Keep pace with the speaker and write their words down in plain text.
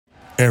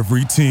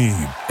Every team,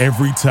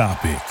 every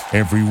topic,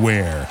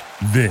 everywhere.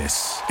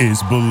 This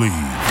is Believe.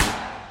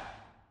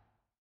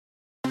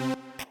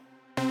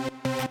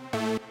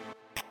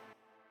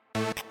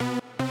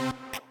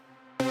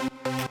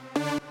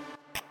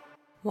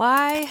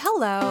 Why,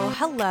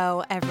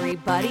 hello,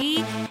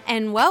 everybody,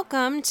 and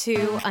welcome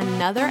to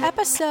another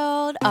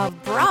episode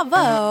of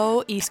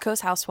Bravo East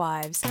Coast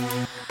Housewives.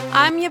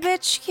 I'm your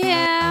bitch,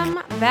 Kim,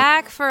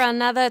 back for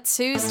another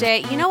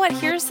Tuesday. You know what?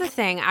 Here's the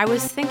thing. I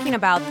was thinking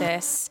about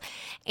this,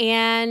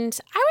 and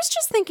I was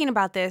just thinking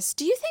about this.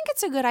 Do you think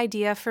it's a good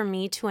idea for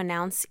me to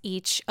announce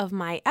each of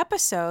my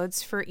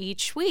episodes for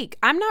each week?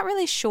 I'm not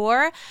really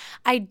sure.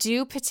 I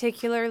do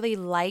particularly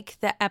like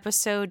the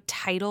episode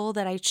title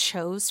that I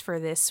chose for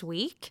this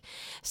week,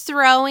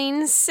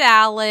 Throwing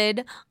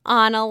Salad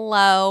on a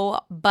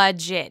Low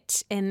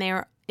Budget. And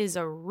there is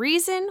a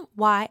reason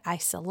why I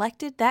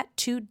selected that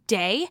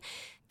today.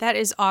 That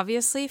is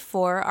obviously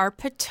for our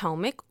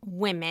Potomac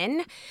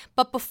women.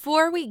 But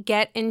before we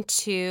get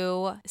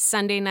into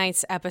Sunday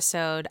night's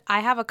episode, I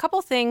have a couple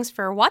things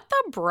for What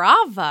the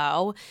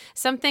Bravo.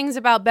 Some things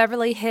about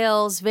Beverly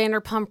Hills,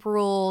 Vanderpump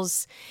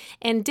Rules,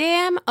 and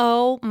damn,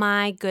 oh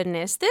my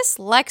goodness, this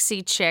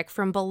Lexi chick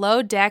from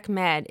Below Deck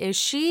Med, is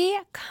she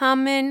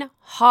coming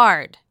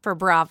hard for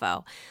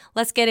Bravo?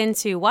 Let's get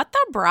into What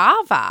the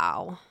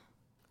Bravo.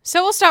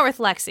 So we'll start with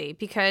Lexi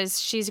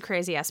because she's a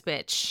crazy ass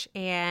bitch.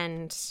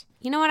 And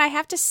you know what, I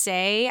have to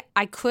say,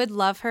 I could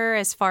love her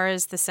as far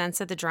as the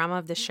sense of the drama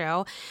of the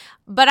show,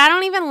 but I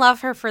don't even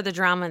love her for the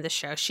drama of the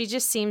show. She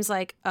just seems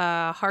like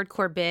a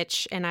hardcore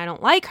bitch, and I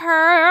don't like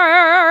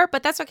her,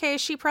 but that's okay.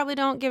 She probably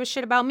don't give a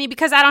shit about me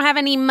because I don't have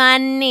any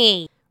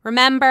money.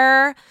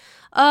 Remember?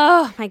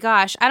 Oh my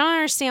gosh, I don't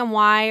understand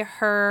why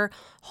her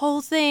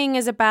whole thing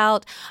is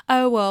about,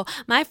 oh, well,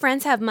 my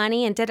friends have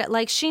money and did it.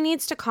 Like, she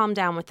needs to calm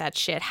down with that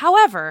shit.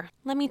 However,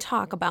 let me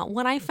talk about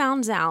what I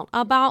found out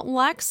about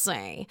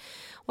Lexi.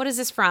 What is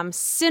this from?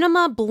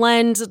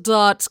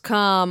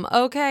 cinemablend.com.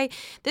 Okay,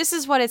 this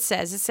is what it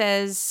says. It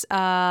says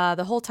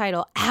the whole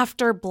title,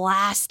 After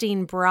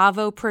Blasting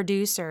Bravo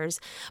Producers,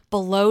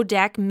 Below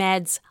Deck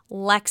Med's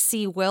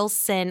Lexi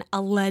Wilson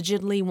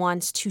allegedly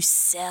wants to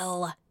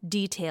sell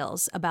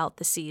details about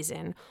the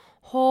season.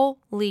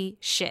 Holy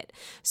shit.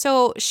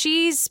 So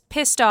she's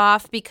pissed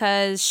off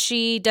because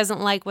she doesn't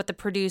like what the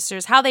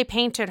producers, how they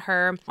painted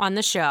her on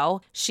the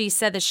show. She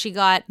said that she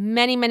got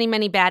many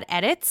bad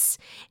edits.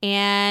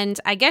 And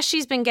I guess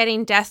she's been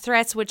getting death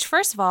threats, which,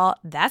 first of all,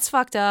 that's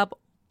fucked up.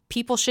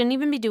 People shouldn't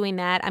even be doing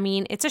that. I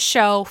mean, it's a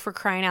show, for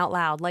crying out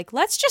loud. Like,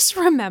 let's just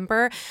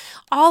remember,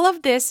 all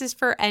of this is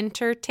for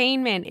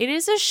entertainment. It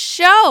is a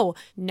show.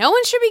 No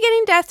one should be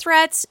getting death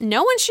threats.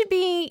 No one should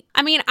be,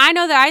 I mean, I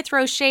know that I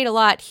throw shade a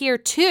lot here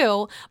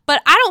too,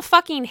 but I don't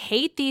fucking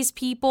hate these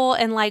people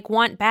and like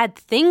want bad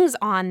things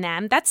on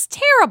them. That's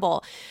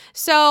terrible.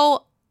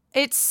 So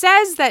it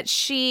says that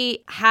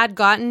she had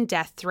gotten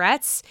death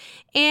threats,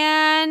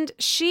 and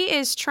she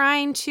is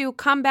trying to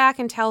come back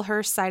and tell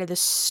her side of the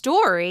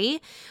story.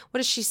 What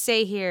does she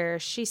say here?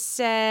 She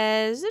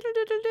says,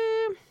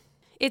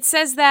 it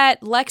says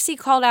that Lexi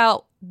called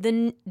out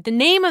the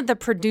name of the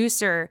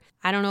producer.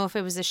 I don't know if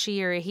it was a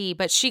she or a he,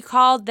 but she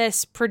called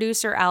this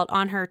producer out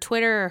on her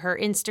Twitter or her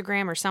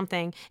Instagram or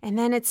something. And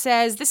then it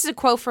says, this is a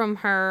quote from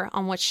her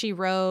on what she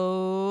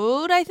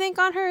wrote, I think,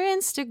 on her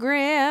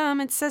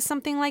Instagram. It says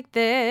something like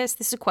this.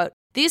 This is a quote.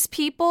 These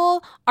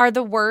people are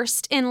the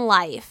worst in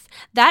life.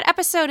 That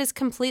episode is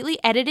completely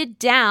edited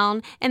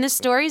down and the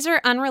stories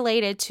are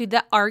unrelated to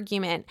the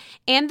argument.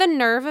 And the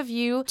nerve of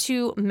you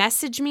to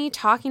message me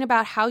talking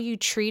about how you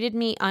treated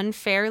me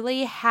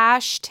unfairly.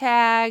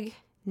 Hashtag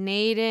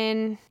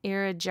Naden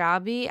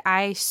Irajabi.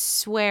 I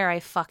swear I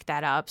fucked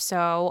that up.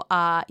 So,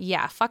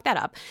 yeah, fuck that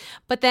up.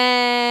 But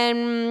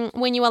then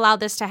when you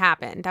allowed this to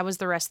happen, that was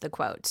the rest of the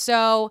quote.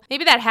 So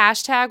maybe that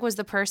hashtag was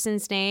the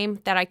person's name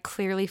that I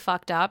clearly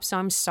fucked up. So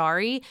I'm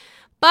sorry.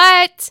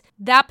 But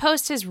that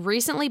post has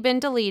recently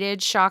been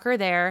deleted, shocker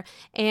there,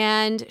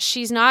 and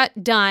she's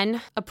not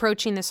done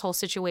approaching this whole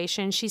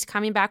situation. She's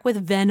coming back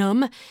with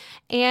venom,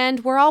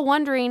 and we're all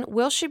wondering,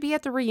 will she be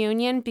at the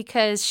reunion?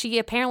 Because she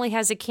apparently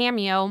has a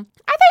cameo.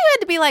 I thought you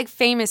had to be like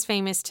famous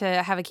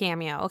to have a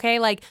cameo, okay?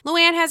 Like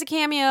Luann has a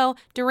cameo,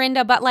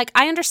 Dorinda, but like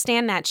I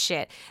understand that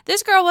shit.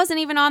 This girl wasn't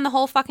even on the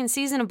whole fucking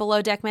season of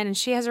Below Deck Men, and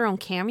she has her own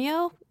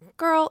cameo?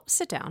 Girl,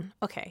 sit down.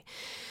 Okay.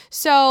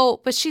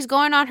 So, but she's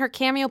going on her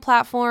Cameo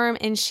platform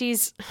and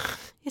she's,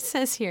 it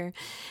says here,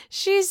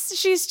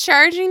 she's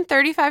charging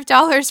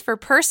 $35 for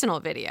personal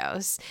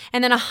videos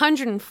and then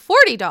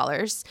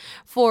 $140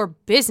 for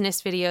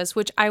business videos,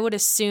 which I would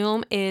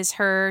assume is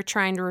her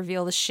trying to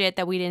reveal the shit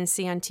that we didn't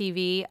see on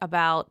TV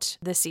about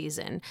the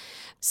season.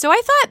 So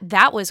I thought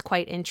that was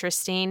quite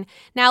interesting.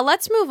 Now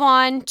let's move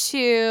on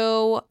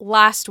to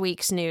last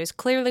week's news.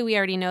 Clearly we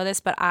already know this,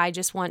 but I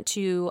just want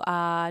to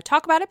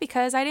talk about it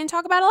because I didn't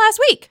talk about it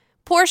last week.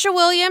 Porsha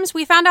Williams,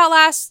 we found out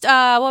last,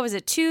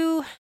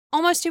 2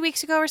 almost 2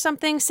 weeks ago or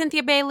something,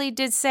 Cynthia Bailey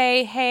did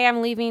say, hey,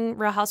 I'm leaving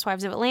Real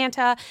Housewives of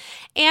Atlanta.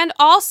 And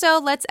also,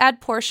 let's add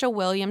Portia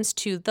Williams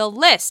to the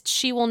list.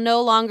 She will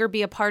no longer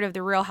be a part of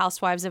the Real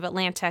Housewives of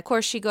Atlanta. Of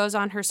course, she goes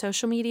on her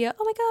social media,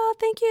 oh my God,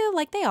 thank you.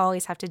 Like, they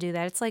always have to do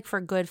that. It's like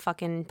for good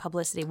fucking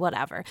publicity,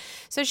 whatever.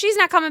 So she's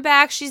not coming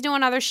back. She's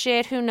doing other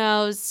shit. Who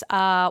knows?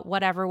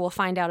 Whatever. We'll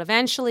find out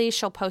eventually.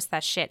 She'll post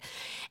that shit.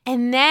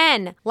 And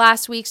then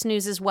last week's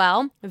news as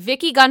well,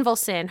 Vicki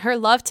Gunvalson, her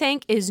love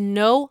tank is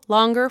no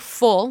longer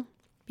full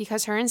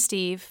because her and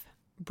Steve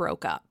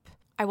broke up.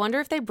 I wonder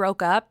if they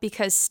broke up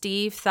because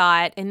Steve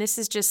thought, and this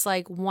is just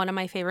like one of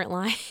my favorite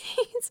lines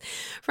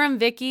from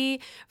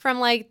Vicki from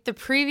like the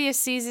previous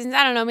seasons,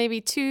 I don't know,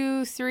 maybe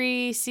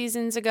 2-3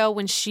 seasons ago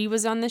when she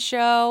was on the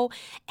show.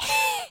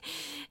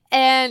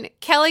 And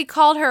Kelly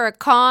called her a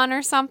con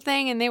or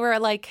something, and they were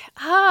like,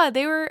 were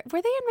they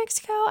in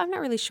Mexico? I'm not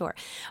really sure.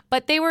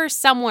 But they were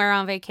somewhere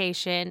on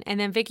vacation, and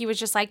then Vicki was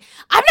just like,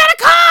 I'm not a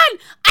con!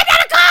 I'm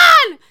not a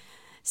con!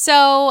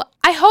 So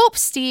I hope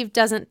Steve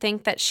doesn't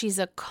think that she's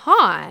a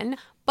con,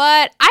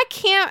 but I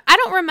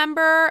don't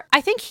remember. I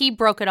think he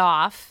broke it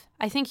off.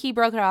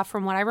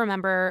 From what I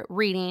remember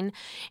reading.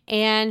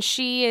 And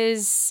she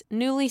is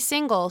newly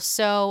single.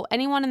 So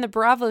anyone in the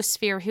Bravo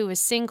sphere who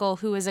is single,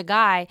 who is a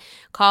guy,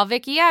 call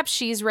Vicki up.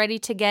 She's ready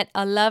to get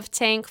a love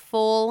tank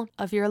full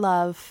of your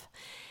love.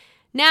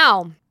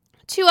 Now,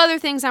 2 other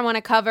things I want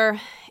to cover.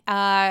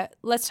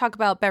 Let's talk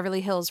about Beverly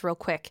Hills real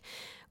quick.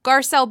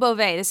 Garcelle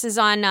Beauvais, this is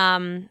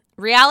on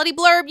Reality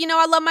Blurb. You know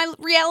I love my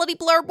Reality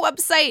Blurb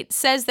website.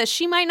 Says that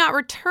she might not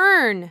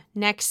return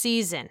next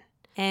season.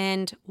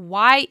 And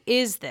why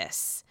is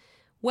this?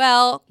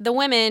 Well, the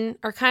women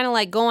are kind of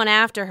like going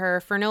after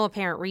her for no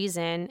apparent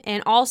reason.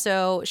 And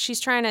also,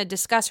 she's trying to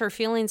discuss her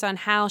feelings on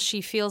how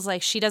she feels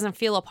like she doesn't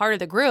feel a part of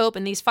the group.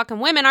 And these fucking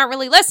women aren't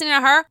really listening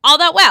to her all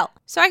that well.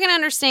 So I can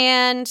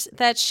understand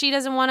that she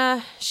doesn't want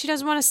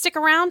to stick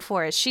around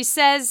for it. She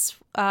says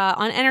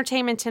on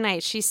Entertainment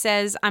Tonight, she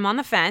says, I'm on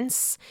the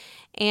fence.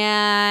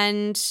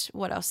 And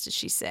what else did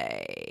she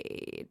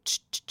say?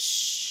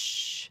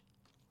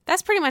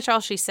 That's pretty much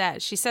all she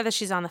said. She said that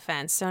she's on the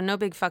fence, so no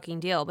big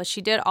fucking deal. But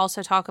she did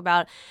also talk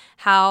about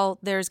how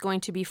there's going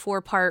to be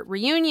 4-part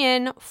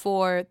reunion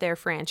for their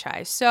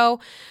franchise. So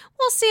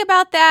we'll see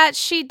about that.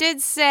 She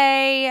did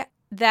say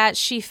that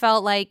she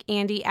felt like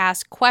Andy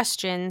asked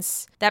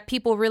questions that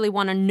people really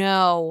want to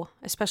know,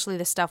 especially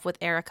the stuff with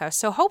Erica.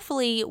 So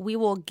hopefully we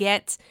will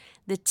get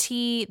the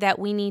tea that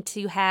we need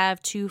to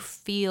have to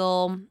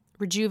feel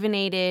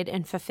rejuvenated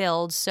and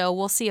fulfilled. So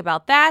we'll see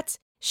about that.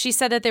 She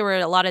said that there were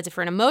a lot of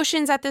different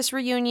emotions at this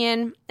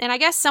reunion. And I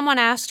guess someone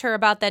asked her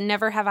about that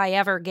Never Have I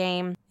Ever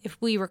game. If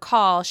we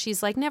recall,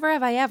 she's like, never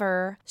have I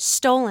ever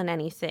stolen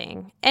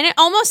anything. And it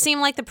almost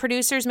seemed like the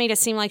producers made it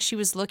seem like she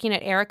was looking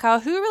at Erica.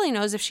 Who really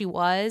knows if she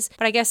was?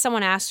 But I guess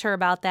someone asked her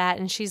about that.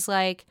 And she's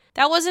like,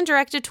 that wasn't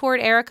directed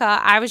toward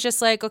Erica. I was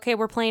just like, okay,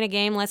 we're playing a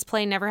game. Let's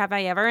play Never Have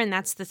I Ever. And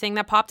that's the thing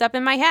that popped up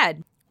in my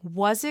head.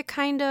 Was it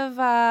kind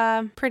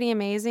of pretty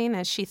amazing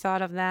that she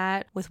thought of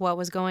that with what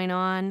was going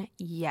on?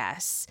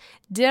 Yes.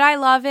 Did I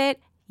love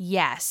it?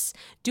 Yes.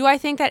 Do I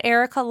think that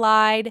Erica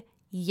lied?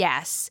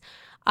 Yes.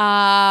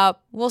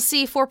 We'll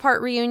see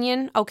 4-part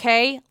reunion.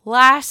 Okay.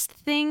 Last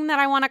thing that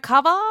I want to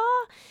cover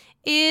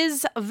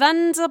is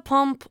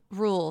Vanderpump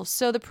Rules.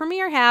 So the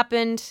premiere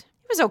happened.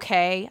 It was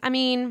okay. I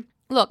mean,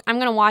 look, I'm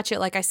going to watch it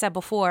like I said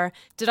before.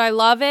 Did I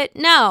love it?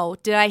 No.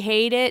 Did I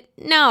hate it?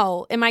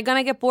 No. Am I going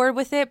to get bored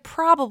with it?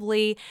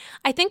 Probably.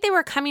 I think they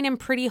were coming in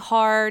pretty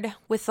hard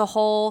with the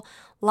whole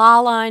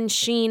Lala and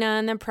Sheena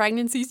and the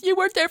pregnancies. You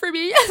weren't there for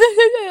me.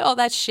 All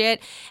that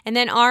shit. And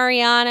then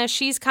Ariana,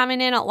 she's coming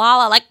in at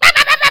Lala like, bah,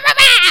 bah, bah, bah, bah,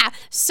 bah.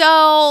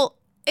 So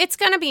it's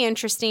going to be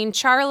interesting.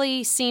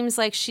 Charlie seems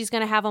like she's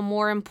going to have a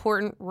more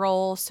important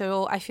role,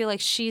 so I feel like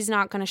she's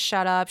not going to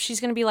shut up.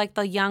 She's going to be like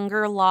the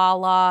younger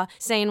Lala,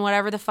 saying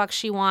whatever the fuck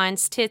she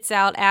wants, tits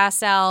out,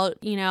 ass out,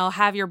 you know,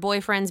 have your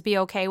boyfriends be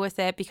okay with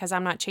it because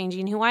I'm not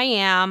changing who I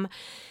am.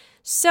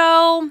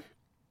 So,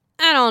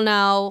 I don't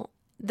know.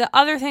 The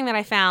other thing that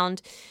I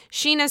found,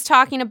 Sheena's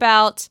talking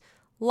about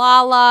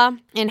Lala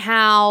and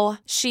how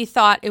she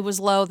thought it was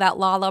low that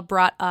Lala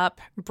brought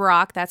up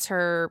Brock. That's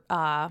her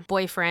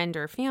boyfriend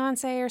or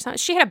fiance or something.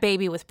 She had a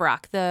baby with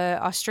Brock, the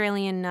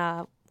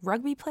Australian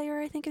rugby player,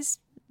 I think is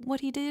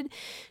what he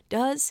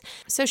does.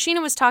 So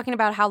Sheena was talking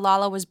about how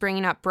Lala was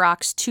bringing up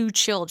Brock's 2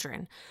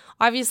 children.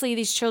 Obviously,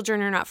 these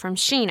children are not from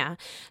Sheena.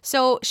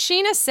 So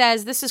Sheena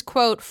says, this is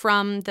quote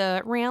from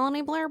the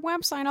Reality Blurb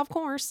website, of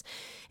course.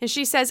 And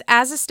she says,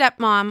 as a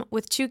stepmom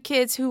with 2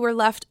 kids who were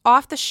left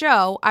off the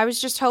show, I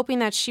was just hoping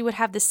that she would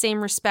have the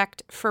same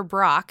respect for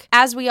Brock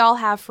as we all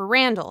have for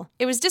Randall.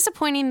 It was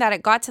disappointing that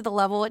it got to the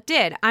level it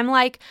did. I'm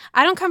like,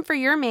 I don't come for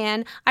your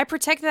man. I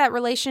protected that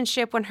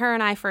relationship when her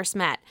and I first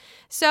met.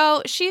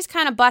 So she's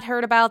kind of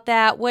butthurt about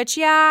that, which,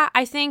 yeah,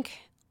 I think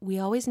we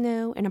always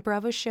know in a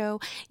Bravo show,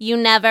 you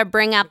never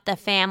bring up the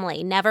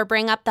family, never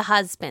bring up the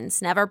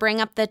husbands, never bring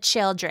up the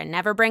children,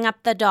 never bring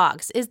up the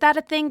dogs. Is that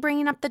a thing,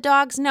 bringing up the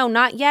dogs? No,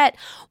 not yet.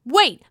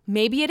 Wait,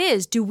 maybe it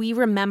is. Do we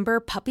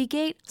remember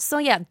Puppygate? So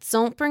yeah,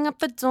 don't bring up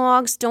the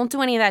dogs. Don't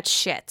do any of that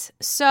shit.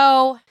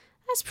 So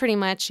that's pretty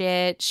much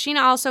it.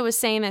 Scheana also was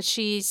saying that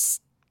she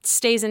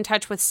stays in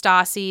touch with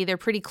Stassi. They're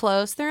pretty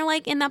close. They're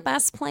like in the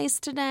best place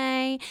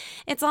today.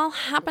 It's all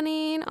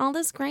happening, all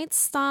this great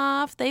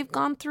stuff. They've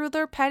gone through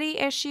their petty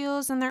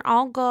issues and they're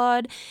all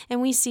good.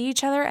 And we see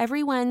each other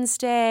every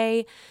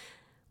Wednesday.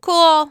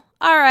 Cool.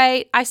 All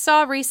right. I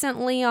saw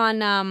recently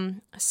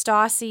on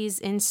Stassi's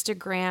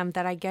Instagram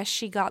that I guess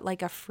she got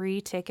like a free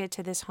ticket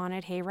to this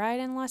haunted hayride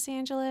in Los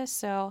Angeles.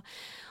 So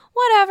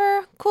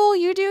whatever. Cool.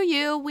 You do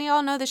you. We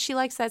all know that she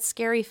likes that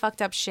scary,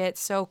 fucked up shit.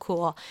 So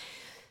cool.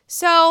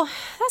 So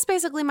that's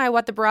basically my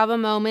What the Bravo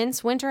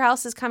moments. Winter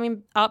House is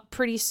coming up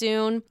pretty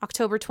soon.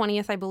 October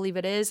 20th, I believe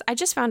it is. I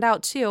just found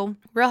out, too.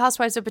 Real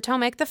Housewives of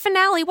Potomac, the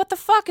finale, what the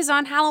fuck, is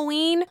on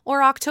Halloween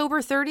or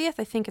October 30th?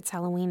 I think it's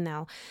Halloween,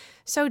 though.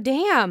 So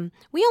damn,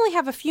 we only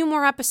have a few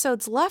more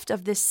episodes left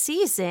of this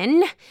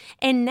season.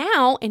 And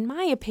now, in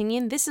my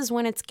opinion, this is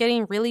when it's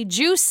getting really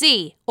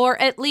juicy,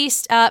 or at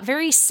least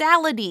very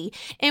salady.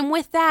 And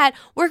with that,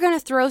 we're going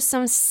to throw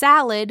some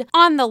salad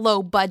on the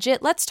low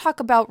budget. Let's talk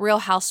about Real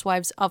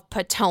Housewives of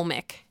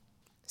Potomac.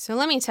 So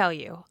let me tell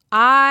you,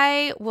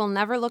 I will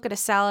never look at a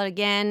salad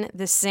again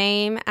the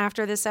same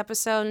after this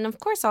episode. And of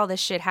course, all this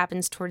shit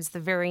happens towards the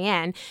very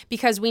end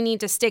because we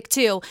need to stick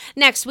to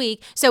next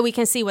week so we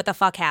can see what the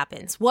fuck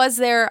happens. Was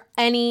there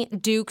any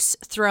Dukes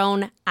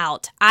thrown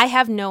out? I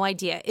have no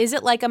idea. Is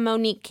it like a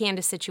Monique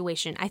Candace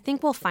situation? I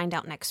think we'll find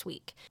out next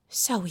week.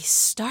 So we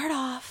start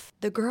off.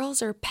 The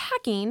girls are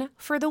packing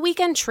for the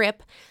weekend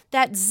trip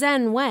that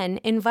Zen Wen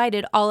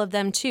invited all of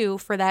them to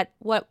for that,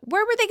 where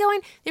were they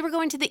going? They were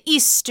going to the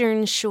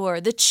Eastern Shore,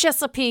 the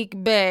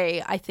Chesapeake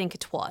Bay, I think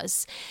it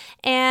was.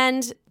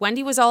 And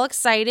Wendy was all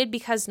excited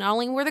because not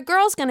only were the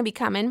girls going to be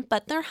coming,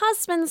 but their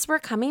husbands were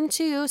coming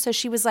too. So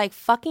she was like,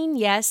 fucking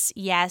yes,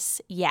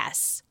 yes,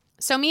 yes.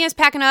 So Mia's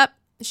packing up.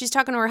 She's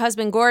talking to her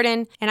husband,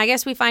 Gordon, and I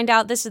guess we find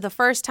out this is the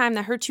first time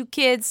that her two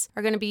kids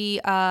are going to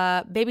be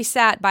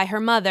babysat by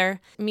her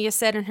mother. Mia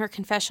said in her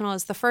confessional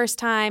it's the first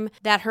time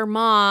that her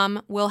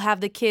mom will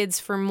have the kids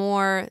for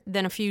more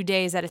than a few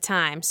days at a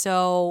time,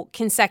 so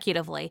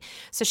consecutively.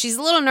 So she's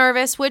a little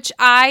nervous, which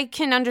I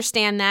can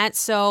understand that.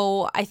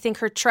 So I think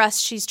her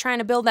trust, she's trying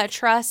to build that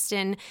trust,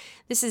 and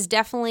this is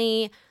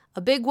definitely a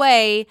big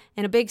way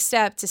and a big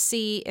step to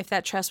see if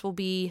that trust will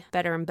be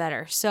better and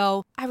better.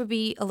 So I would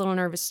be a little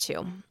nervous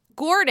too.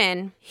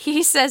 Gordon,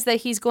 he says that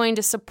he's going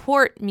to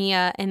support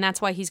Mia, and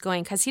that's why he's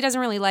going, because he doesn't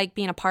really like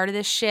being a part of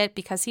this shit,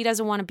 because he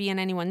doesn't want to be in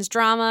anyone's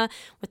drama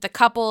with the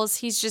couples.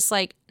 He's just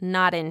like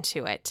not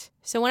into it.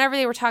 So whenever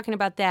they were talking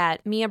about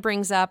that, Mia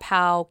brings up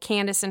how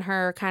Candace and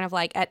her are kind of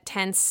like at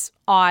tense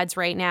odds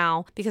right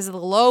now because of the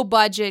low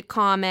budget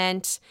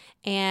comment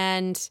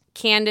and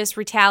Candace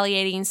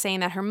retaliating, saying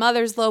that her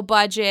mother's low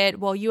budget.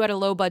 Well, you had a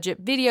low budget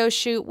video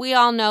shoot. We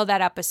all know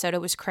that episode. It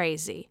was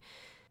crazy.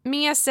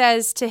 Mia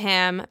says to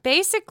him,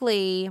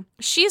 basically,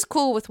 she's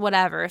cool with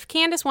whatever. If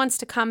Candace wants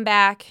to come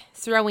back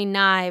throwing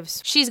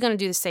knives, she's going to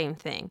do the same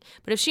thing.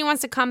 But if she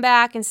wants to come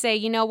back and say,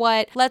 you know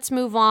what, let's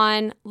move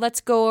on, let's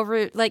go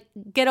over, like,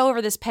 get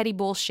over this petty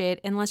bullshit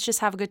and let's just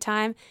have a good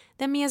time,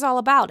 then Mia's all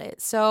about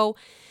it. So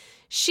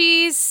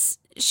she's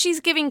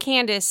giving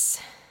Candace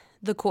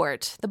the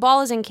court. The ball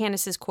is in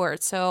Candace's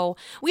court. So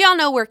we all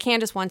know where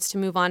Candace wants to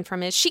move on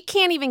from it. She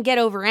can't even get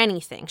over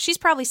anything. She's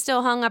probably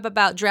still hung up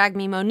about Drag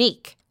Me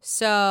Monique.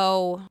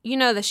 So you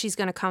know that she's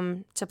going to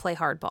come to play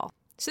hardball.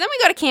 So then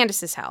we go to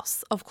Candace's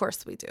house. Of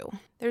course we do.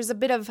 There's a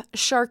bit of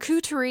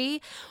charcuterie.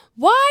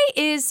 Why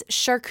is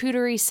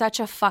charcuterie such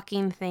a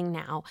fucking thing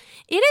now?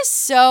 It is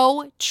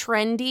so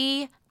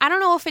trendy. I don't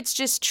know if it's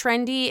just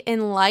trendy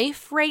in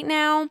life right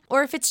now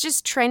or if it's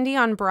just trendy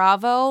on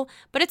Bravo,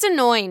 but it's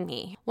annoying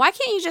me. Why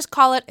can't you just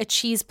call it a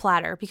cheese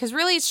platter? Because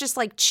really it's just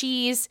like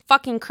cheese,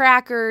 fucking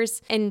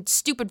crackers, and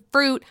stupid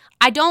fruit.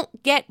 I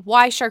don't get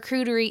why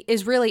charcuterie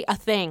is really a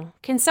thing.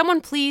 Can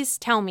someone please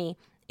tell me?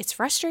 It's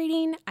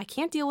frustrating. I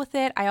can't deal with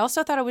it. I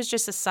also thought it was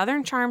just a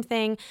Southern charm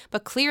thing,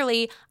 but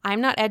clearly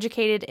I'm not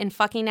educated in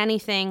fucking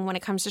anything when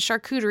it comes to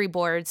charcuterie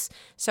boards.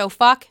 So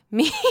fuck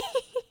me.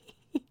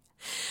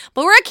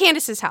 But we're at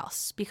Candace's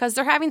house because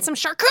they're having some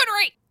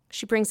charcuterie.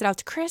 She brings it out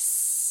to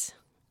Chris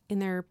in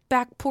their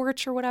back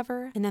porch or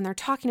whatever. And then they're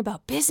talking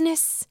about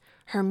business,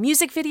 her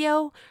music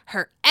video,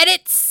 her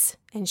edits.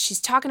 And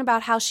she's talking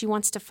about how she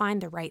wants to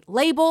find the right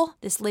label,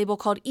 this label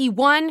called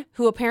E1,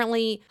 who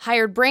apparently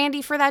hired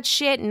Brandy for that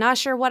shit and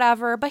Usher,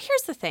 whatever. But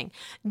here's the thing.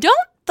 Don't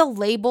the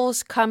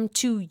labels come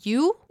to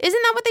you?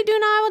 Isn't that what they do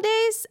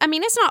nowadays? I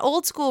mean, it's not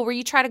old school where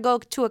you try to go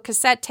to a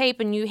cassette tape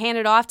and you hand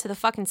it off to the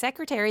fucking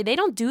secretary. They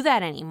don't do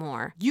that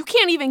anymore. You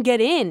can't even get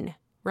in.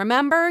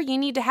 Remember, you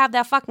need to have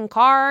that fucking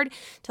card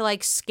to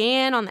like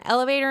scan on the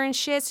elevator and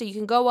shit so you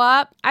can go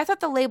up. I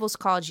thought the labels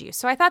called you.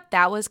 So I thought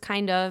that was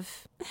kind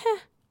of,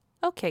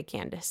 okay,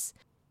 Candace.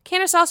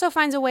 Candace also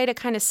finds a way to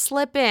kind of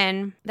slip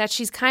in that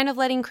she's kind of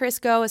letting Chris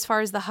go as far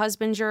as the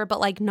husbander, but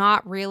like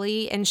not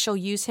really, and she'll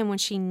use him when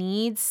she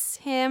needs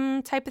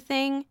him type of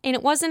thing. And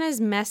it wasn't as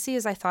messy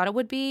as I thought it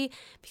would be,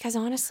 because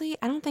honestly,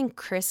 I don't think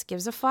Chris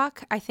gives a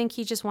fuck. I think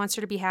he just wants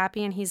her to be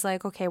happy, and he's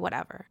like, okay,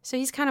 whatever. So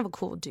he's kind of a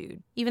cool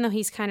dude, even though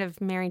he's kind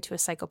of married to a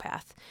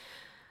psychopath.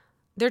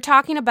 They're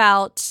talking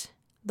about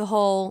the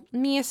whole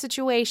Mia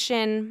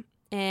situation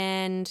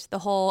and the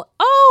whole,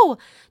 oh,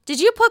 did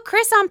you put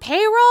Chris on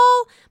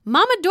payroll?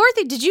 Mama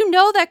Dorothy, did you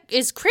know that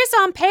is Chris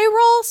on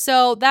payroll?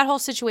 So that whole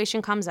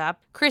situation comes up.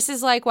 Chris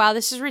is like, wow,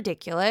 this is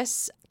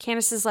ridiculous.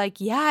 Candace is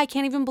like, yeah, I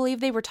can't even believe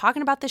they were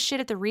talking about this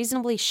shit at the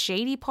Reasonably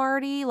Shady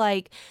party.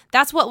 Like,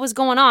 that's what was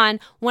going on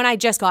when I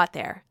just got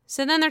there.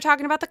 So then they're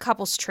talking about the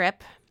couples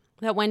trip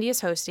that Wendy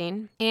is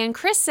hosting. And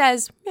Chris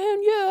says,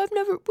 man, yeah,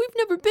 we've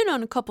never been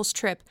on a couples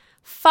trip.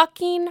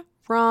 Fucking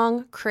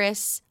wrong,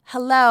 Chris.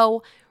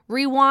 Hello.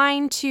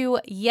 Rewind to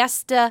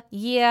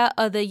yesteryear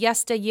or the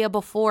yesteryear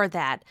before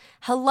that.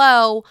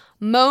 Hello,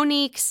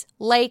 Monique's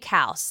lake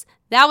house.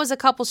 That was a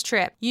couple's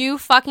trip. You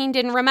fucking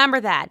didn't remember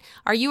that.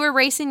 Are you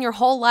erasing your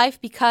whole life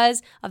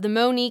because of the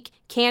Monique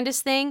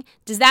Candace thing?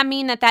 Does that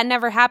mean that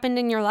never happened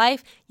in your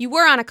life? You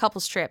were on a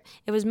couple's trip.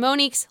 It was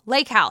Monique's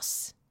lake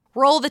house.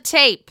 Roll the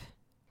tape.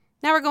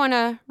 Now we're going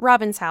to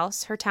Robin's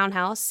house, her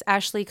townhouse.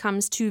 Ashley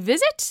comes to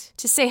visit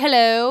to say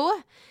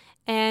hello.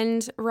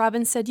 And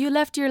Robin said, you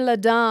left your La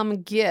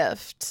Dame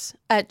gift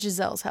at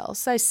Giselle's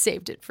house. I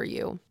saved it for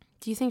you.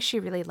 Do you think she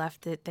really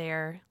left it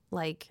there,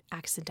 like,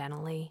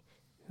 accidentally?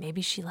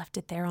 Maybe she left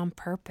it there on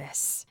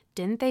purpose.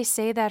 Didn't they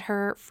say that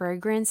her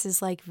fragrance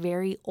is, like,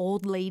 very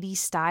old lady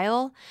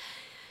style?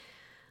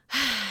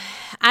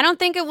 I don't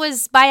think it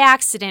was by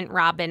accident,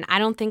 Robin. I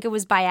don't think it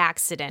was by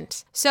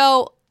accident.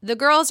 So the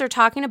girls are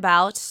talking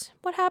about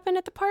what happened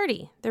at the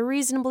party, the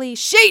Reasonably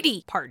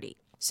Shady party.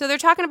 So they're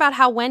talking about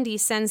how Wendy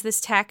sends this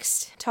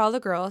text to all the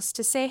girls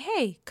to say,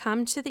 hey,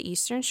 come to the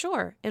Eastern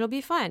Shore. It'll be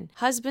fun.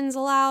 Husbands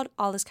allowed,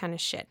 all this kind of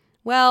shit.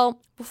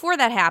 Well, before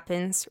that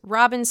happens,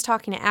 Robin's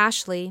talking to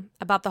Ashley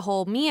about the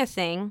whole Mia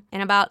thing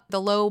and about the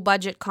low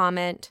budget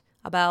comment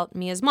about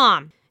Mia's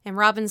mom. And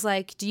Robin's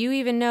like, do you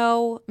even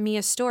know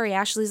Mia's story?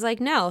 Ashley's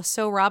like, no.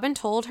 So Robin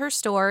told her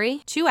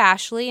story to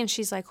Ashley, and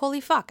she's like,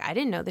 holy fuck, I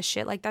didn't know this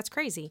shit. Like, that's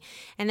crazy.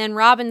 And then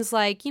Robin's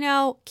like, you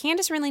know,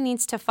 Candace really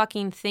needs to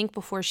fucking think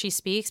before she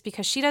speaks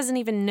because she doesn't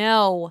even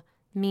know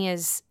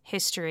Mia's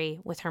history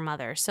with her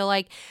mother. So,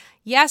 like,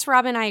 yes,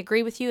 Robin, I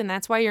agree with you, and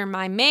that's why you're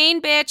my main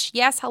bitch.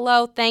 Yes,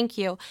 hello, thank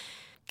you.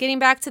 Getting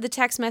back to the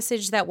text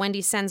message that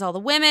Wendy sends all the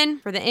women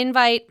for the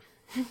invite.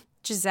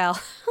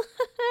 Giselle.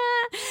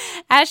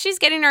 As she's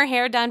getting her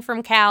hair done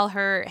from Cal,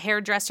 her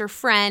hairdresser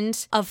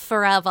friend of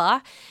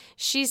forever,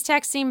 she's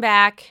texting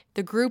back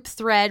the group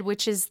thread,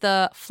 which is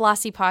the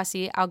Flossy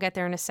Posse. I'll get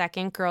there in a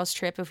second. Girls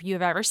Trip, if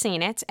you've ever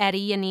seen it. Eddie,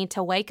 you need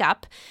to wake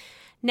up.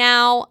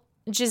 Now,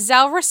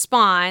 Giselle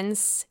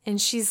responds, and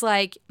she's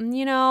like,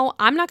 you know,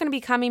 I'm not going to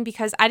be coming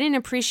because I didn't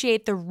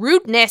appreciate the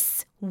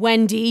rudeness,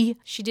 Wendy.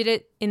 She did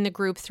it in the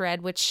group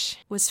thread, which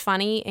was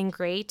funny and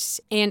great.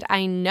 And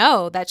I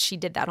know that she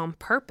did that on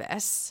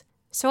purpose.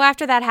 So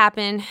after that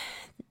happened,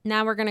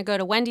 now we're going to go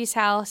to Wendy's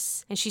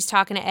house, and she's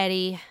talking to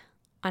Eddie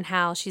on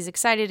how she's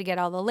excited to get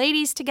all the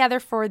ladies together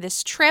for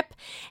this trip.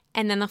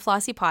 And then the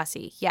Flossy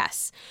Posse,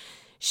 yes.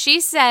 She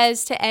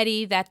says to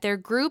Eddie that their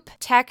group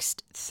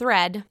text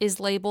thread is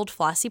labeled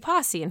Flossy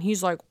Posse. And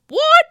he's like,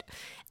 what?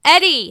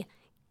 Eddie,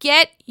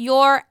 get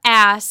your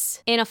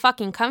ass in a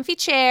fucking comfy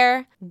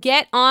chair.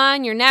 Get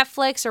on your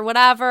Netflix or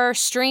whatever.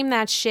 Stream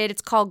that shit.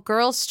 It's called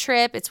Girls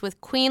Trip. It's with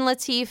Queen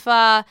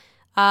Latifah,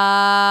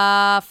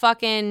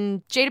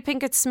 fucking Jada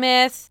Pinkett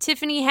Smith,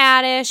 Tiffany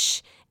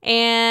Haddish,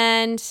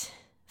 and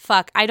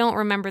fuck, I don't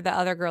remember the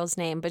other girl's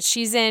name, but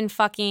she's in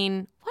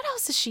fucking, what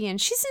else is she in?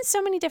 She's in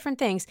so many different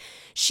things.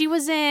 She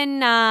was in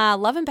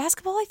Love and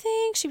Basketball, I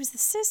think. She was the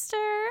sister.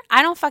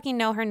 I don't fucking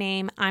know her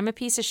name. I'm a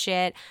piece of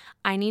shit.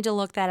 I need to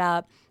look that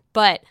up.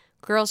 But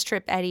Girls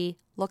Trip, Eddie,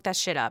 look that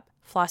shit up.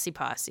 Flossy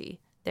Posse.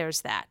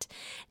 There's that.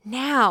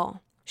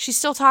 Now, she's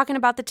still talking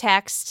about the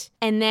text,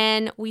 and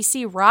then we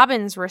see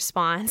Robin's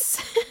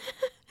response.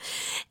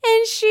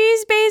 And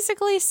she's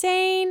basically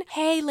saying,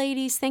 hey,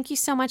 ladies, thank you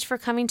so much for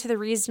coming to the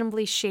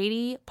Reasonably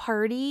Shady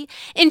party.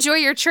 Enjoy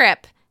your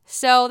trip.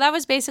 So that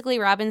was basically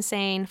Robin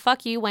saying,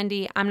 fuck you,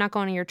 Wendy. I'm not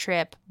going to your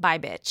trip. Bye,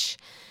 bitch.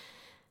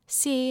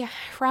 See,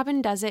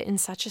 Robin does it in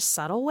such a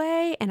subtle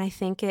way, and I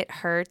think it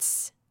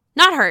hurts.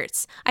 Not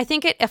hurts. I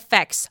think it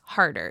affects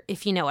harder,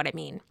 if you know what I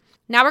mean.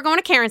 Now we're going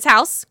to Karen's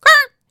house.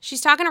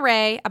 She's talking to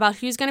Ray about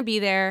who's going to be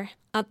there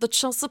at the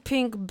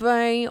Chesapeake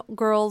Bay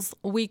girls'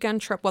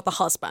 weekend trip with the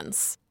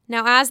husbands.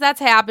 Now, as that's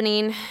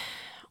happening,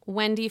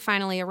 Wendy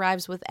finally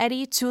arrives with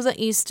Eddie to the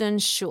Eastern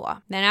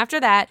Shore. Then after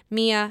that,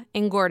 Mia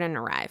and Gordon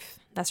arrive.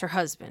 That's her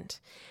husband.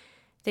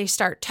 They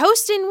start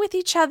toasting with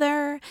each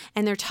other,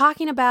 and they're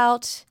talking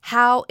about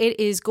how it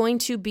is going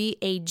to be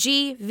a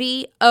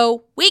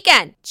GVO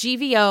weekend.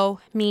 GVO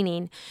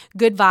meaning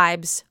good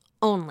vibes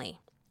only.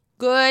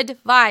 Good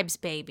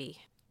vibes, baby.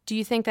 Do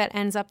you think that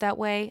ends up that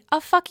way?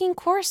 Of fucking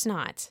course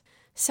not.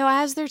 So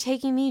as they're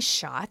taking these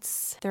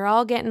shots, they're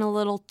all getting a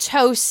little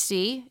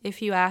toasty,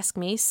 if you ask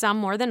me, some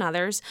more than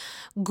others.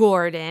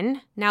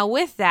 Gordon. Now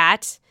with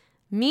that,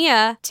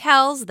 Mia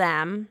tells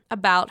them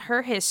about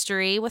her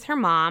history with her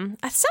mom.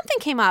 Something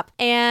came up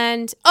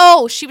and,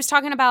 she was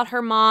talking about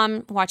her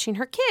mom watching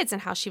her kids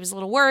and how she was a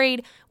little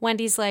worried.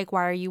 Wendy's like,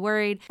 why are you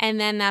worried? And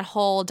then that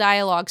whole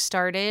dialogue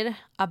started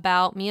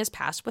about Mia's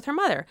past with her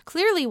mother.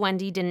 Clearly,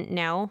 Wendy didn't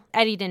know.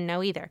 Eddie didn't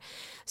know either.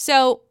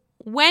 So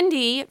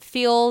Wendy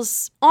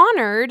feels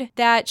honored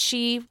that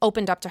she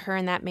opened up to her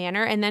in that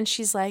manner. And then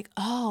she's like,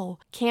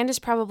 Candace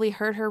probably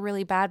hurt her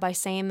really bad by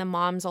saying the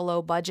mom's a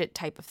low budget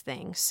type of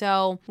thing.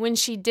 So when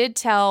she did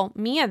tell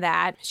Mia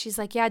that, she's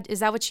like, yeah,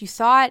 is that what you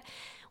thought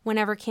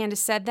whenever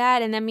Candace said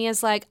that? And then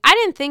Mia's like, I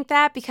didn't think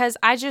that because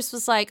I just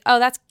was like,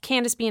 that's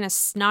Candace being a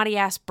snotty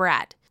ass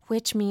brat.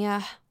 Which,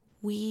 Mia,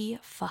 we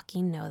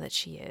fucking know that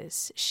she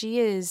is. She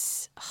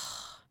is...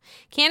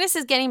 Candace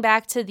is getting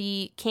back to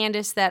the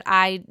Candace that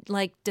I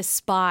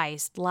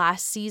despised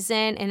last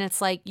season, and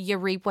it's like you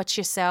reap what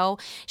you sow.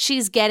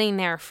 She's getting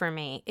there for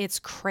me. It's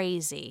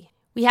crazy.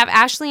 We have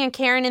Ashley and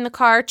Karen in the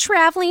car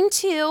traveling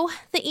to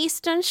the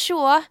Eastern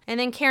Shore. And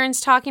then Karen's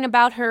talking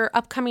about her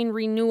upcoming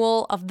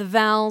renewal of the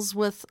vows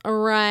with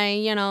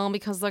Ray,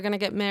 because they're going to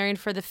get married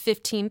for the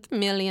 15th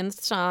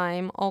millionth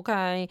time.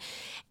 Okay.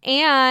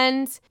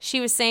 And she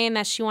was saying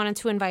that she wanted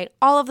to invite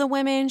all of the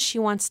women. She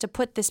wants to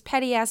put this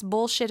petty ass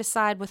bullshit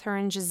aside with her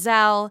and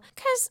Giselle.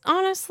 Because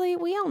honestly,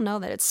 we all know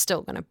that it's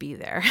still going to be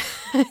there.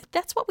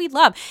 That's what we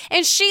love.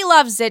 And she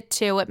loves it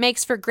too. It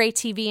makes for great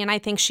TV, and I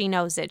think she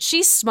knows it.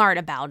 She's smart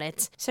about it.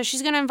 So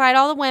she's going to invite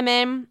all the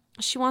women.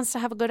 She wants to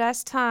have a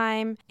good-ass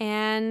time.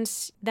 And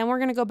then we're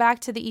going to go back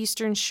to the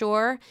Eastern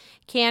Shore.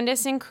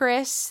 Candace and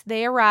Chris,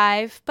 they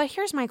arrive. But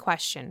here's my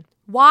question.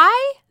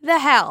 Why the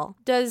hell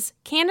does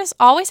Candace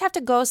always have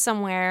to go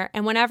somewhere,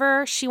 and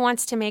whenever she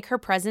wants to make her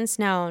presence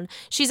known,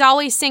 she's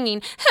always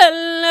singing,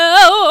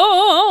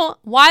 hello?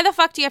 Why the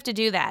fuck do you have to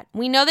do that?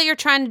 We know that you're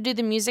trying to do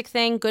the music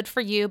thing, good for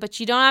you, but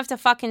you don't have to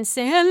fucking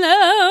say,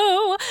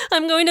 hello,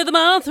 I'm going to the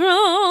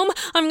bathroom,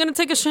 I'm going to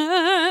take a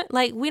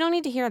shit. We don't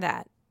need to hear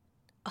that.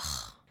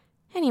 Ugh.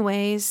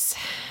 Anyways,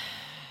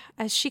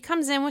 as she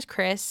comes in with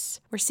Chris,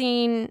 we're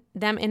seeing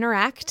them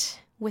interact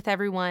with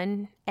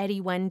everyone, Eddie,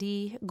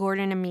 Wendy,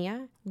 Gordon, and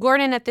Mia.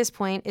 Gordon at this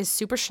point is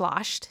super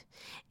sloshed,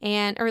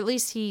 or at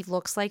least he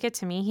looks like it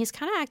to me. He's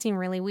kind of acting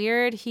really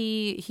weird.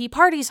 He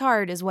parties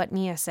hard is what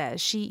Mia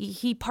says.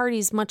 He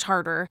parties much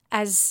harder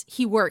as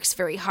he works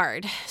very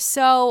hard.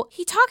 So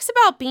he talks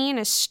about being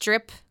a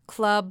strip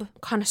club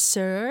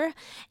connoisseur,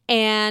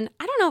 and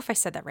I don't know if I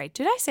said that right.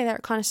 Did I say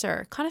that?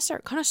 Connoisseur.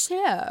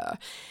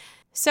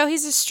 So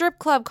he's a strip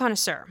club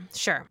connoisseur,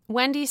 sure.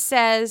 Wendy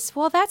says,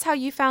 well, that's how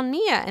you found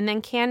Mia. And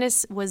then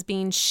Candace was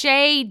being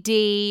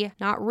shady,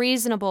 not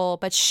reasonable,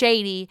 but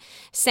shady,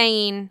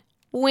 saying,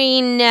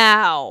 we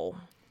know.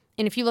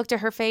 And if you looked at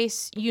her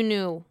face, you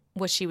knew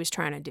what she was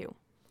trying to do.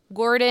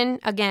 Gordon,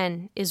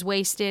 again, is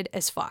wasted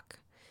as fuck.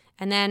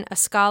 And then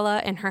Escala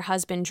and her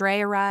husband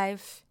Dre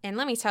arrive. And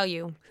let me tell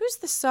you, who's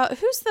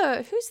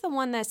the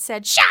one that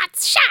said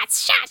shots,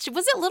 shots, shots?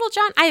 Was it Little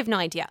John? I have no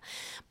idea.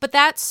 But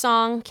that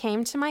song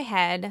came to my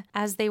head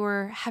as they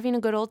were having a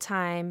good old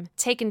time,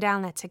 taking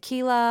down that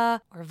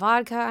tequila or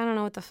vodka. I don't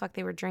know what the fuck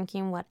they were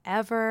drinking,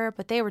 whatever.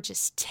 But they were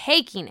just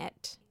taking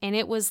it. And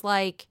it was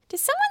like, did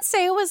someone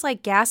say it was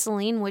like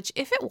gasoline? Which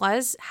if it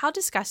was, how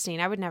disgusting.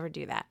 I would never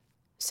do that.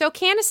 So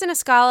Candace and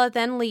Escala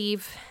then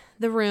leave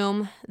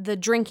the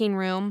drinking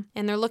room,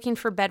 and they're looking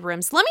for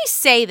bedrooms. Let me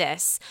say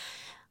this.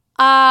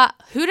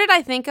 Who did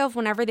I think of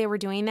whenever they were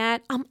doing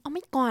that? Oh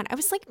my God. I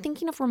was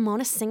thinking of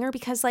Ramona Singer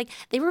because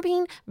they were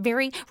being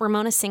very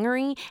Ramona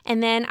Singery,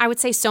 and then I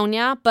would say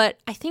Sonia, but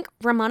I think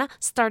Ramona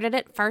started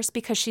it first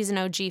because she's an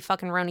OG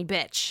fucking Roni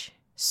bitch.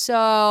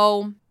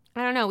 So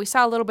I don't know. We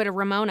saw a little bit of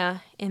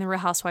Ramona in the Real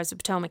Housewives of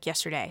Potomac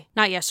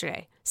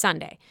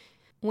Sunday.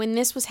 When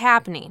this was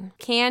happening,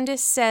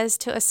 Candace says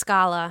to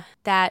Escala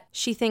that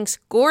she thinks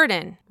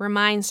Gordon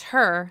reminds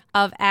her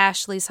of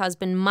Ashley's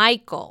husband,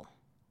 Michael.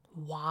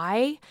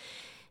 Why?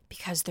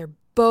 Because they're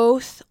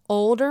both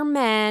older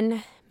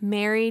men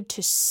married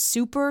to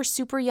super,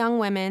 super young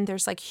women.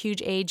 There's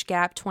huge age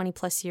gap, 20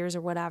 plus years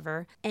or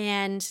whatever.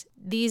 And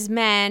these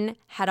men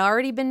had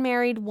already been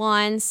married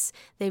once.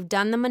 They've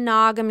done the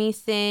monogamy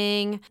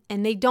thing,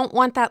 and they don't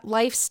want that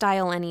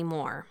lifestyle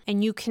anymore.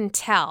 And you can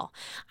tell.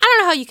 I don't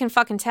know how you can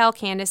fucking tell,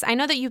 Candace. I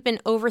know that you've been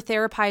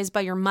over-therapized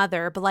by your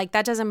mother, but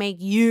that doesn't make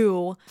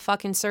you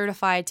fucking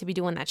certified to be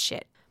doing that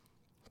shit.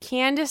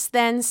 Candace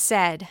then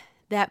said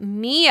that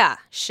Mia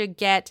should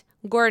get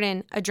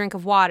Gordon a drink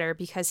of water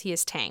because he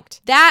is tanked.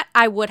 That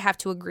I would have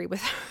to agree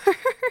with her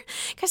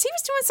because he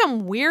was doing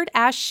some weird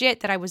ass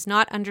shit that I was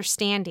not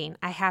understanding,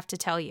 I have to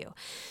tell you.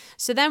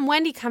 So then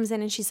Wendy comes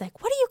in and she's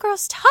like, what are you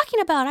girls talking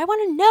about? I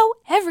want to know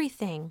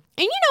everything.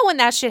 And when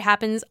that shit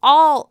happens,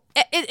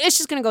 it's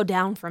just going to go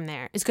down from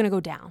there. It's going to go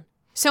down.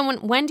 So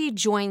when Wendy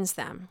joins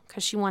them,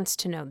 because she wants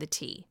to know the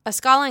tea,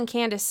 Askale and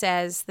Candace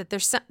says that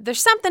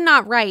there's something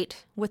not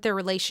right with their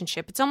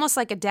relationship. It's almost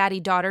like a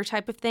daddy-daughter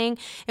type of thing.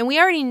 And we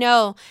already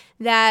know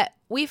that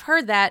we've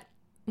heard that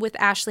with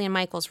Ashley and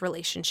Michael's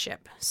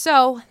relationship.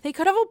 So they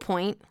could have a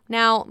point.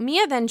 Now,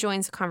 Mia then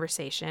joins the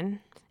conversation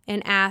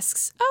and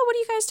asks, oh, what are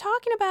you guys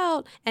talking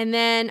about? And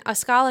then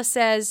Askale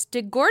says,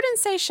 did Gordon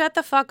say shut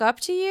the fuck up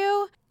to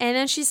you? And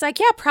then she's like,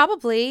 yeah,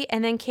 probably.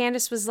 And then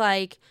Candace was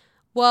like,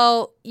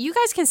 well, you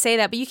guys can say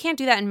that, but you can't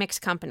do that in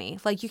mixed company.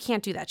 Like, you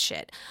can't do that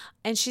shit.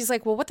 And she's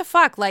like, well, what the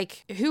fuck?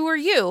 Like, who are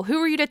you? Who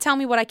are you to tell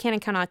me what I can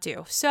and cannot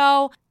do?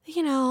 So,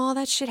 all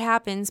that shit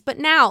happens. But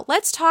now,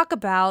 let's talk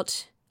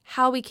about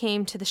how we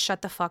came to the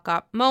shut the fuck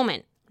up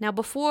moment. Now,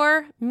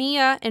 before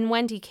Mia and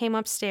Wendy came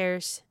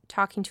upstairs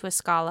talking to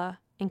Askale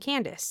and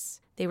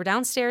Candace, they were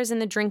downstairs in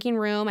the drinking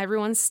room.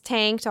 Everyone's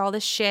tanked, all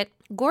this shit.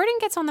 Gordon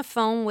gets on the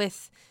phone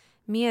with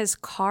Mia's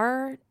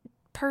car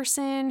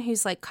person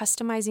who's like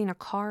customizing a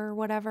car or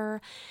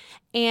whatever.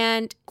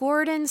 And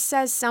Gordon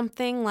says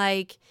something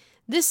like,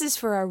 this is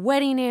for our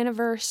wedding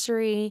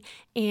anniversary,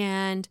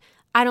 and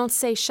I don't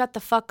say shut the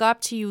fuck up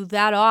to you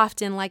that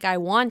often like I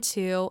want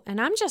to.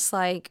 And I'm just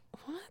like,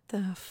 what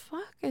the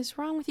fuck is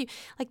wrong with you?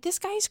 Like, this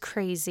guy's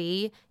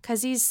crazy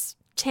because he's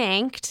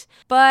tanked,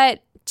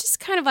 but just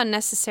kind of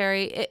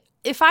unnecessary.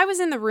 If I was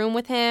in the room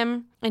with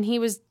him and he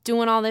was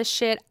doing all this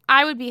shit,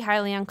 I would be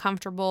highly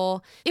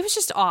uncomfortable. It was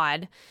just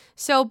odd.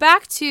 So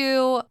back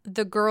to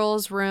the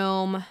girls'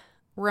 room,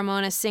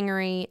 Ramona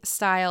Singery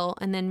style,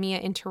 and then Mia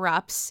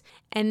interrupts.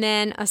 And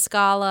then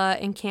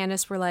Askale and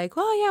Candace were like,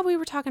 oh yeah, we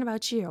were talking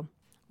about you.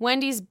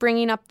 Wendy's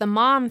bringing up the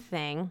mom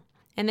thing.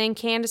 And then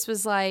Candace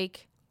was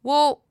like,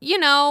 well,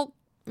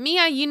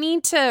 Mia, you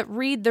need to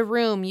read the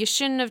room. You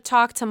shouldn't have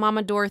talked to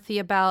Mama Dorothy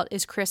about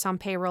is Chris on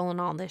payroll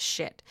and all this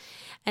shit.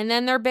 And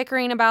then they're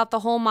bickering about the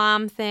whole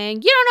mom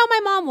thing. You don't know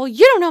my mom. Well,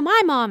 you don't know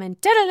my mom.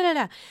 And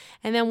da-da-da-da.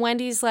 And then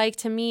Wendy's like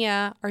to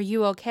Mia, are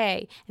you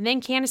okay? And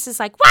then Candace is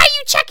like, why are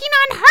you checking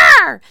on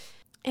her?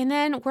 And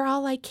then we're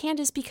all like,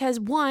 Candace, because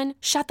 1,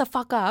 shut the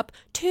fuck up.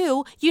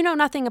 2, you know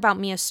nothing about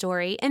Mia's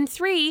story. And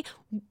 3,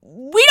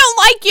 we don't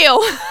like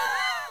you.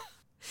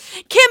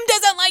 Kim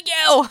doesn't like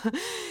you.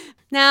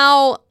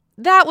 Now,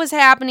 that was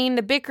happening,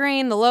 the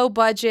bickering, the low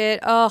budget.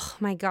 Oh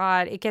my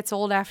God, it gets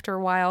old after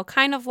a while.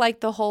 Kind of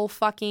like the whole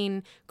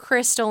fucking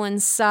Crystal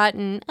and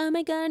Sutton. Oh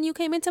my God, you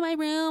came into my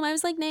room. I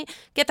was like, Nate,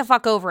 get the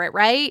fuck over it,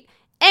 right?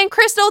 And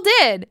Crystal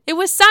did. It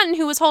was Sutton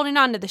who was holding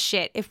on to the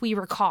shit, if we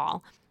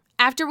recall.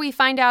 After we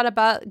find out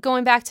about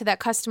going back to that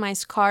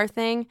customized car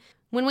thing,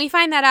 when we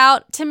find that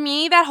out, to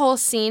me, that whole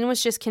scene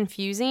was just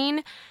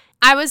confusing.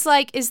 I was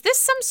like, is this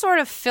some sort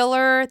of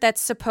filler that's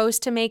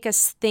supposed to make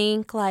us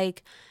think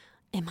like,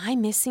 am I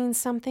missing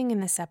something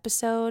in this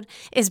episode?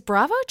 Is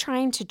Bravo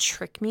trying to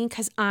trick me?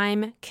 Because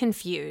I'm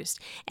confused.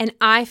 And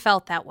I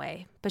felt that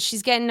way. But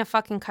she's getting a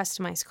fucking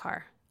customized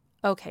car.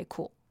 Okay,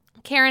 cool.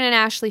 Karen and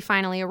Ashley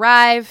finally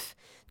arrive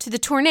to the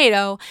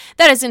tornado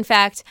that is, in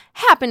fact,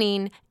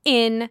 happening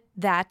in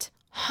that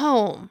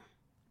home.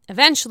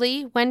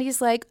 Eventually,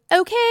 Wendy's like,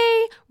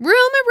 okay,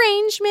 room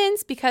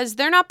arrangements, because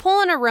they're not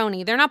pulling a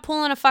Roni. They're not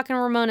pulling a fucking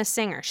Ramona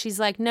Singer. She's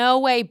like, no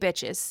way,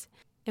 bitches.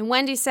 And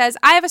Wendy says,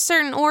 I have a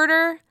certain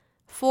order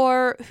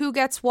for who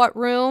gets what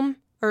room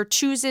or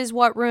chooses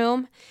what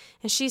room.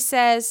 And she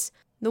says,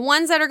 the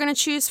ones that are going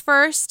to choose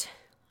first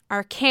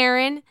are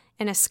Karen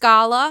and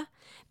Askale,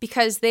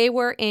 because they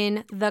were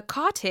in the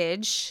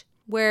cottage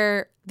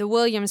where the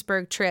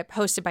Williamsburg trip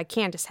hosted by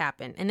Candace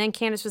happened. And then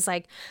Candace was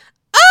like,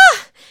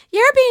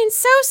 you're being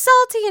so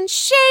salty and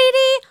shady.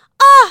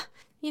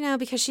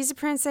 Because she's a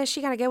princess,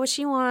 she got to get what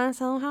she wants.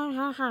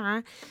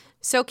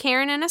 So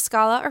Karen and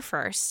Askale are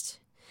first.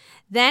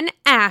 Then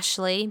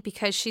Ashley,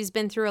 because she's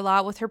been through a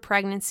lot with her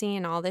pregnancy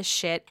and all this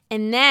shit.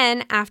 And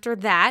then after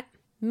that,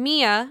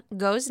 Mia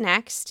goes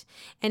next.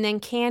 And then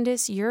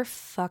Candace, you're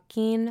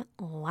fucking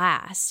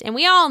last. And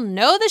we all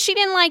know that she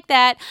didn't like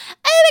that.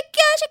 Oh my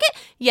gosh, I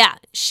can't. Yeah,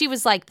 she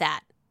was like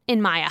that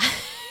in my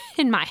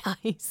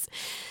eyes.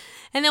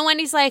 And then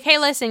Wendy's like, hey,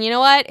 listen, you know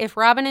what? If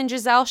Robin and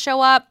Giselle show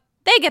up,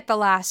 they get the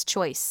last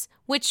choice.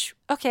 Which,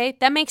 okay,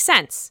 that makes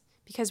sense.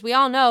 Because we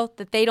all know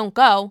that they don't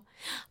go.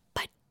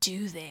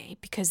 Do they?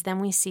 Because then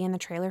we see in the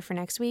trailer for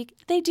next week,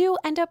 they do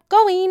end up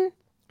going.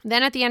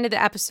 Then at the end of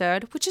the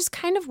episode, which is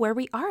kind of where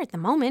we are at the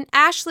moment,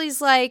 Ashley's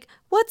like,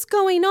 what's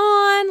going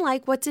on?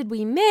 Like, what did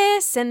we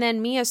miss? And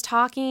then Mia's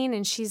talking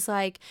and she's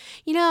like,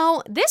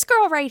 this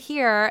girl right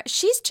here,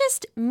 she's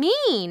just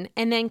mean.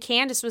 And then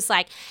Candace was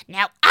like,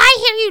 now I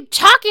hear you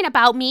talking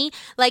about me.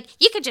 Like,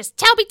 you could just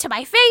tell me to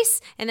my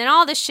face. And then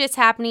all this shit's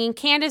happening.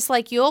 Candace,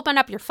 like, you open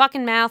up your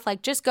fucking mouth.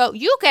 Like, just go.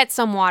 You get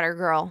some water,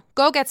 girl.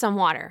 Go get some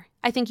water.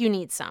 I think you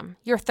need some.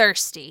 You're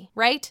thirsty,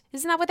 right?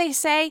 Isn't that what they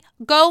say?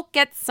 Go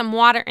get some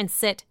water and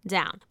sit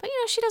down. But,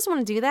 she doesn't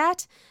want to do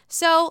that.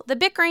 So the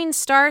bickering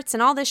starts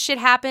and all this shit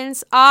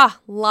happens.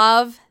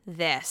 Love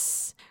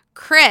this.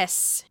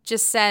 Chris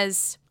just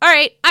says, all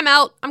right, I'm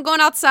out. I'm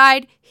going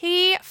outside.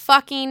 He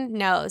fucking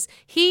knows.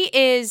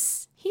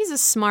 He's He's a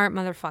smart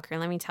motherfucker,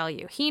 let me tell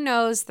you. He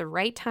knows the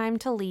right time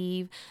to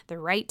leave, the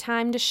right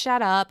time to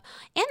shut up,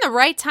 and the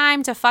right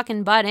time to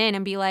fucking butt in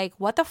and be like,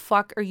 what the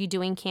fuck are you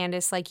doing,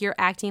 Candace? Like, you're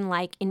acting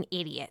like an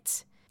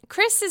idiot.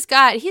 Chris he's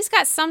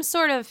got some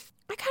sort of,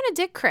 I kind of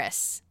dig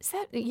Chris.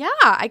 Yeah,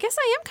 I guess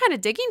I am kind of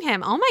digging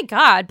him. Oh my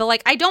God. But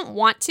like, I don't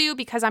want to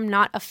because I'm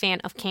not a fan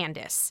of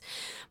Candace.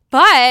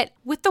 But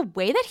with the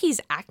way that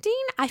he's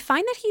acting, I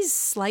find that he's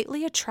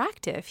slightly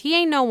attractive. He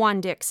ain't no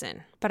Juan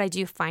Dixon, but I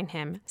do find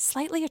him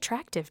slightly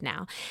attractive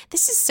now.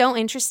 This is so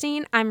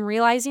interesting. I'm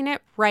realizing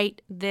it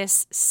right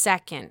this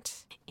second.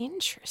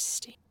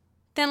 Interesting.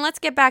 Then let's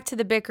get back to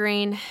the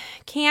bickering.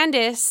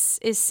 Candace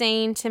is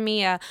saying to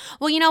Mia,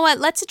 well, you know what?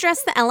 Let's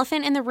address the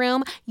elephant in the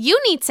room. You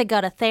need to go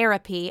to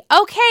therapy.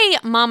 Okay,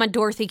 Mama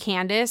Dorothy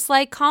Candace,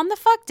 like calm the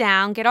fuck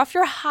down. Get off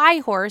your high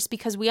horse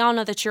because we all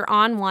know that you're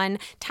on one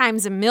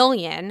times a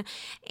million.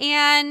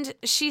 And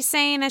she's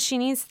saying that she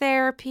needs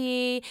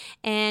therapy.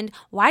 And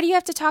why do you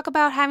have to talk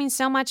about having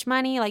so much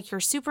money? Like you're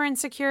super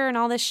insecure and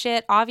all this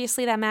shit.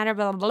 Obviously that matter,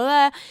 blah, blah,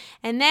 blah.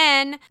 And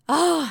then,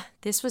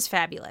 this was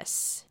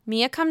fabulous.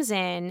 Mia comes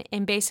in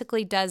and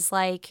basically does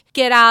like,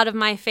 get out of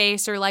my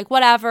face or like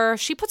whatever.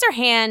 She puts her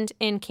hand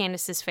in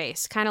Candace's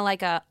face, kind of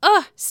like a,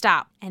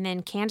 stop. And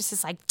then Candace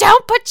is like,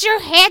 don't put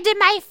your hand in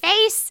my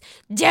face.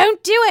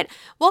 Don't do it.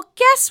 Well,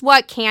 guess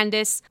what,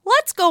 Candace?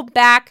 Let's go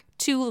back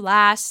to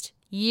last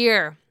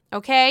year.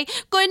 Okay?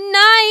 Good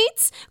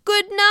night.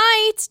 Good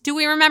night. Do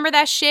we remember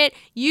that shit?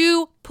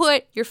 You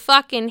put your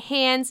fucking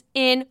hands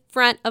in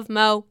front of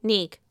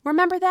Monique.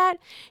 Remember that?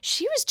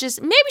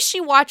 Maybe she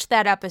watched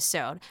that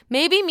episode.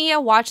 Maybe Mia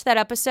watched that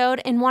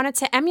episode and wanted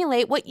to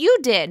emulate what you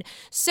did.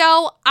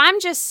 So I'm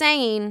just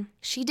saying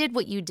she did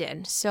what you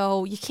did.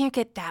 So you can't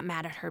get that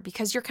mad at her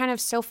because you're kind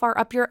of so far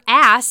up your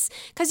ass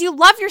because you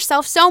love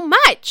yourself so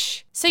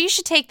much. So you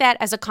should take that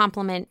as a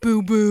compliment.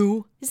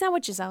 Boo-boo. Isn't that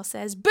what Giselle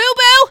says?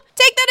 Boo-boo!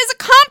 Take that as a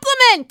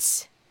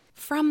compliment!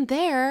 From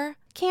there,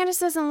 Candace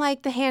doesn't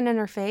like the hand in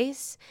her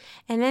face.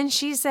 And then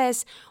she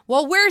says,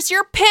 well, where's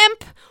your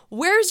pimp?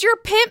 Where's your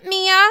pimp,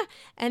 Mia?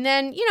 And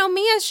then,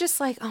 Mia's just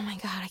like, oh my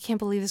God, I can't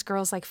believe this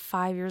girl's like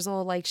 5 years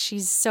old. Like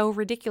she's so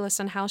ridiculous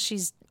on how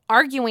she's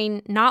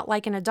arguing not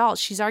like an adult.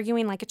 She's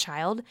arguing like a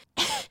child.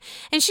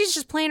 And she's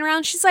just playing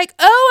around. She's like,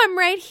 oh, I'm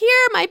right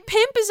here. My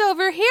pimp is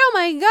over here. Oh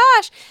my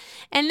gosh.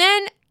 And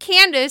then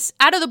Candace,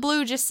 out of the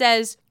blue, just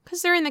says,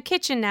 because they're in the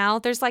kitchen now,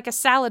 there's like a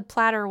salad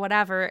platter or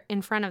whatever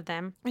in front of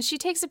them. And she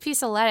takes a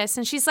piece of lettuce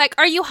and she's like,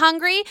 are you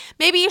hungry?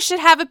 Maybe you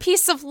should have a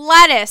piece of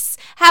lettuce.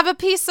 Have a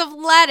piece of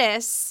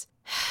lettuce.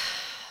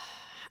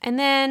 And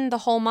then the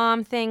whole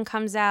mom thing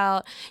comes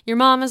out. Your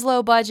mom is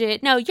low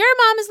budget. No, your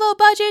mom is low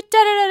budget. Da,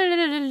 da, da,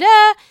 da, da,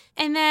 da.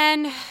 And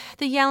then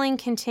the yelling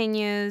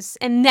continues.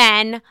 And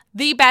then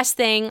the best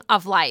thing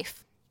of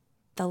life.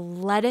 The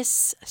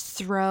lettuce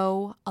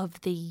throw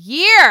of the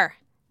year.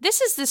 This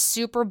is the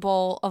Super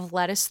Bowl of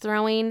lettuce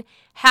throwing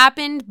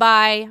happened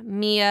by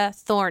Mia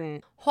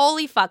Thornton.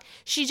 Holy fuck.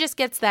 She just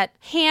gets that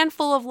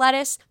handful of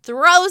lettuce,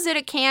 throws it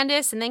at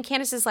Candace, and then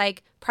Candace is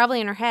like,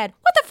 probably in her head,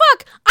 what the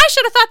fuck? I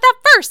should have thought that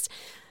first.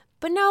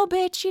 But no,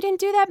 bitch, you didn't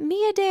do that.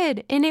 Mia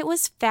did. And it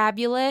was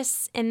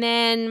fabulous. And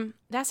then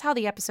that's how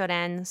the episode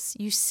ends.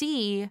 You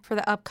see, for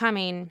the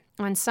upcoming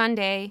on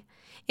Sunday,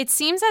 it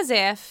seems as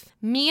if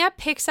Mia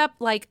picks up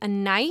like a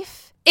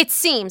knife. It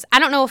seems. I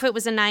don't know if it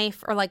was a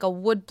knife or like a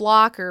wood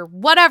block or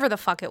whatever the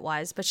fuck it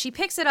was, but she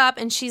picks it up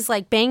and she's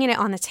like banging it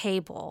on the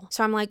table.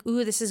 So I'm like,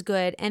 ooh, this is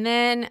good. And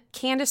then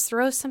Candace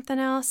throws something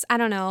else. I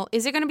don't know.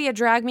 Is it going to be a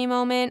drag me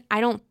moment?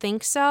 I don't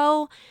think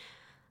so.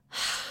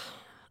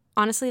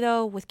 Honestly,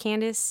 though, with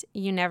Candace,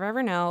 you never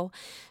ever know.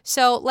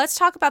 So let's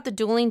talk about the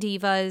dueling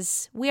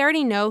divas. We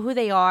already know who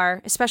they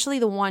are, especially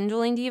the one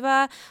dueling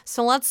diva.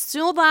 So let's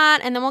do that,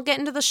 and then we'll get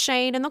into the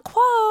shade and the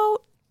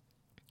quote.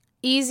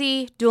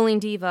 Easy dueling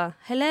diva.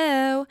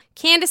 Hello.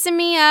 Candace and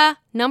Mia,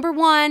 number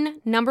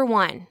one.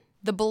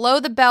 The below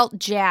the belt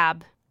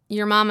jab.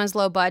 Your mama's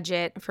low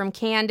budget. From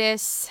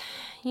Candace,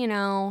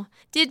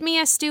 did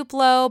Mia stoop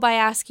low by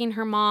asking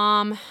her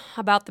mom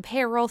about the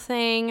payroll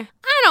thing?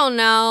 I don't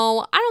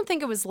know. I don't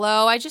think it was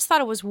low. I just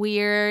thought it was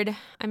weird.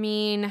 I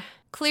mean,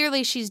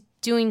 clearly she's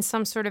doing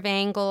some sort of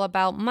angle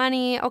about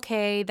money.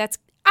 Okay,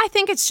 I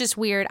think it's just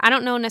weird. I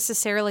don't know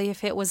necessarily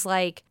if it was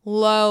like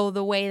low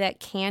the way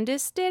that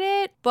Candace did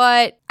it,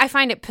 but I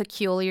find it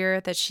peculiar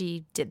that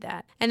she did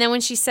that. And then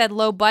when she said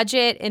low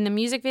budget in the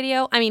music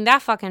video, I mean,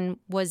 that fucking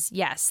was,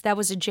 yes, that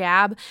was a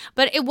jab,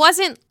 but it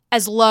wasn't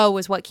as low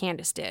as what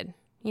Candace did.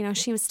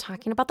 She was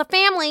talking about the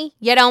family.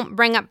 You don't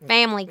bring up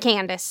family,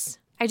 Candace.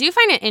 I do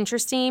find it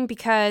interesting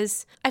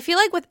because I feel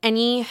like with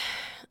any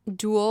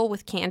duel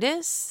with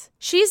Candace,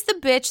 she's the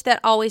bitch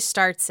that always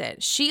starts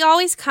it. She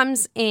always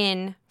comes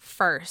in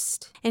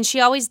first. And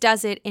she always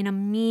does it in a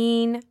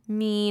mean,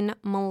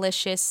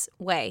 malicious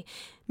way.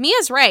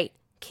 Mia's right.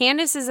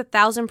 Candace is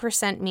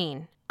 1,000%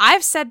 mean.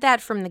 I've said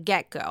that from the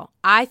get-go.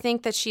 I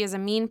think that she is a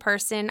mean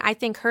person. I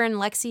think her and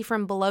Lexi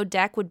from Below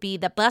Deck would be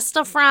the best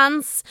of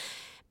friends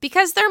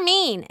because they're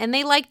mean and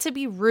they like to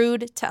be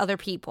rude to other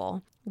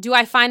people. Do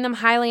I find them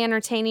highly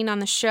entertaining on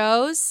the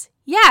shows?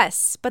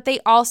 Yes, but they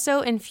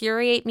also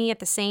infuriate me at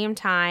the same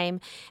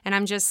time. And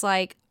I'm just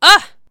like,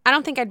 ugh, I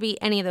don't think I'd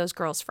be any of those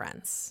girls'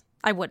 friends.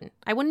 I wouldn't.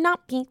 I would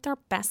not be their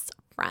best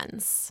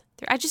friends.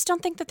 I just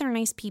don't think that they're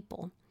nice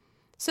people.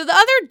 So the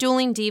other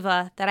dueling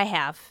diva that I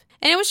have,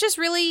 and it was just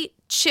really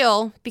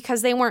chill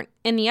because they weren't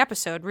in the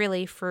episode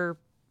really for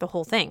the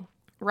whole thing.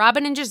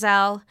 Robin and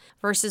Giselle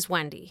versus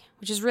Wendy,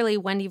 which is really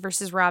Wendy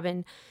versus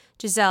Robin,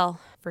 Giselle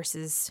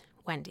versus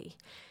Wendy.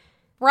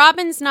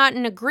 Robin's not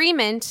in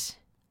agreement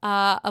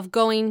of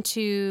going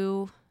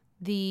to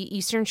the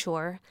Eastern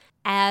Shore,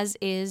 as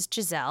is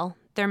Giselle.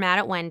 They're mad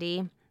at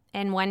Wendy,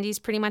 and Wendy's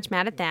pretty much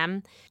mad at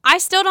them. I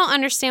still don't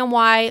understand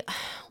why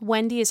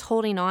Wendy is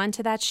holding on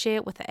to that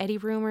shit with the Eddie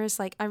rumors.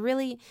 Like,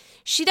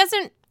 she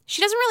doesn't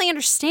really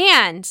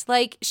understand.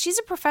 Like, she's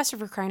a professor,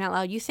 for crying out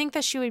loud. You think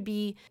that she would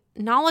be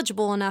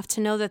knowledgeable enough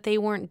to know that they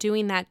weren't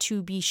doing that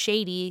to be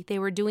shady. They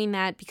were doing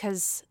that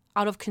because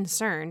out of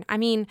concern. I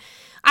mean,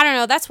 I don't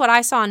know. That's what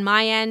I saw on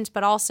my end,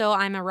 but also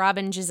I'm a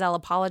Robin Giselle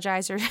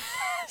apologizer.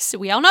 So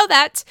we all know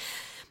that.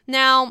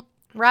 Now,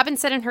 Robin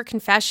said in her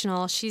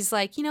confessional, she's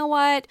like, you know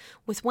what?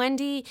 With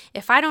Wendy,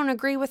 if I don't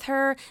agree with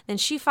her, then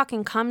she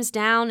fucking comes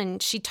down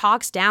and she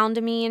talks down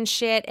to me and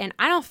shit. And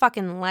I don't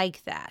fucking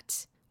like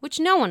that, which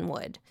no one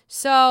would.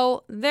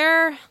 So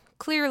they're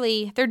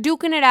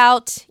duking it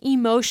out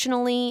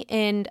emotionally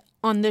and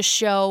on the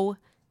show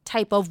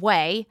type of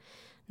way,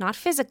 not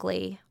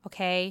physically,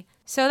 okay?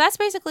 So that's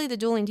basically the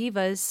Dueling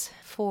Divas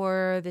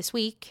for this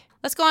week.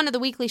 Let's go on to the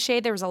Weekly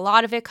Shade. There was a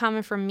lot of it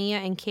coming from Mia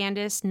and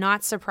Candace,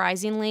 not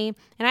surprisingly.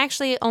 And I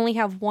actually only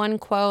have one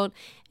quote.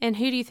 And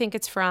who do you think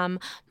it's from?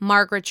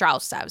 Margaret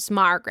Drozdow's.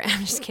 Margaret.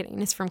 I'm just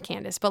kidding. It's from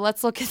Candace. But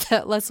let's look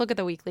at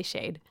the Weekly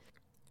Shade.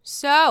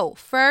 So,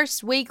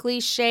 first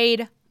Weekly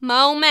Shade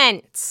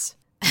moment.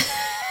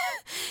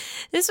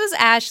 This was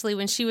Ashley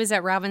when she was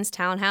at Robin's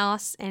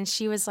townhouse, and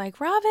she was like,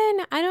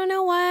 Robin, I don't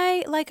know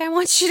why, like, I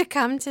want you to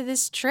come to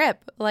this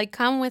trip. Like,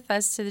 come with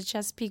us to the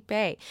Chesapeake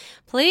Bay,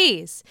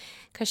 please.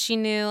 Because she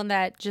knew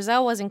that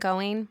Giselle wasn't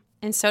going,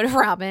 and so did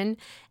Robin.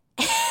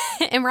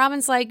 And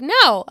Robin's like,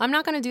 no, I'm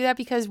not going to do that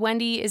because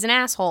Wendy is an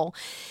asshole.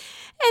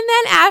 And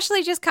then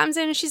Ashley just comes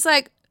in and she's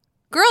like,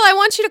 girl, I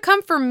want you to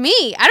come for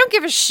me. I don't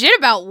give a shit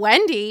about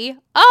Wendy.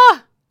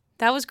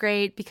 That was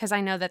great because I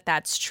know that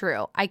that's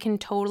true. I can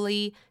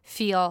totally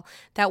feel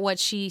that what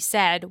she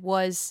said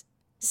was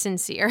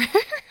sincere.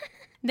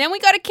 Then we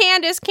go to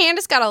Candace.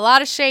 Candace got a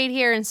lot of shade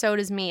here, and so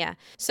does Mia.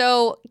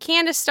 So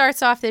Candace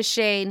starts off this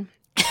shade.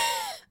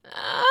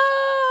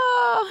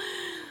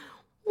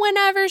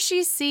 Whenever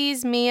she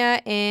sees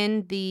Mia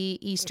in the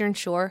Eastern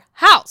Shore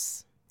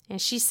house.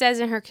 And she says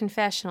in her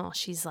confessional,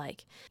 she's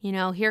like, you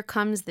know, here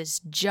comes this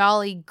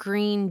jolly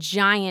green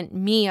giant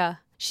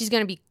Mia. She's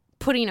going to be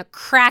putting a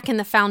crack in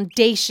the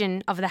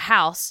foundation of the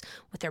house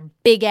with her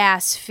big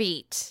ass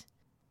feet.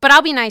 But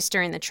I'll be nice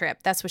during the trip.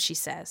 That's what she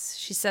says.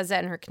 She says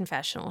that in her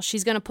confessional.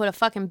 She's going to put a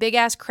fucking big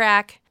ass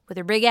crack with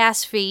her big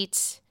ass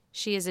feet.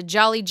 She is a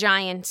jolly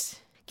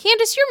giant.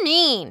 Candace, you're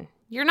mean.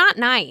 You're not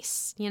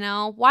nice, you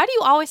know? Why do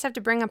you always have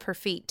to bring up her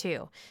feet,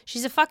 too?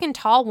 She's a fucking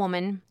tall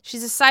woman.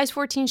 She's a size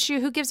 14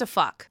 shoe. Who gives a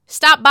fuck?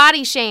 Stop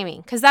body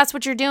shaming, because that's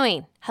what you're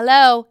doing.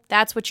 Hello?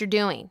 That's what you're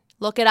doing.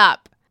 Look it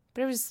up.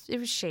 But it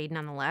was shade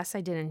nonetheless.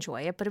 I did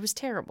enjoy it, but it was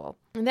terrible.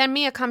 And then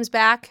Mia comes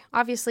back.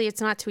 Obviously,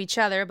 it's not to each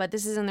other, but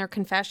this is in their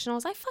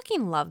confessionals. I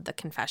fucking love the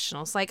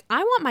confessionals. Like,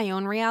 I want my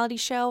own reality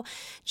show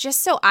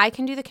just so I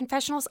can do the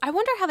confessionals. I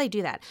wonder how they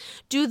do that.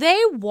 Do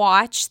they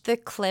watch the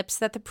clips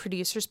that the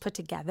producers put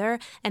together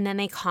and then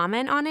they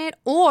comment on it?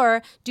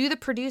 Or do the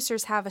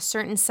producers have a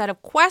certain set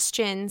of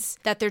questions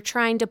that they're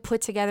trying to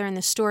put together in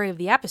the story of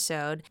the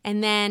episode,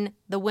 and then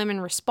the women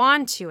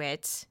respond to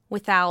it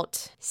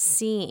without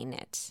seeing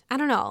it? I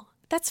don't know.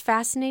 That's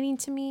fascinating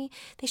to me.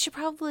 They should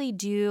probably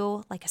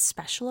do like a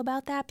special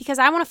about that because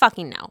I want to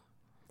fucking know.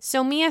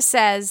 So Mia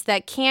says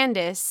that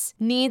Candace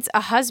needs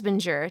a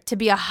husbander to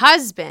be a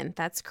husband,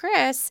 that's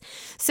Chris,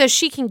 so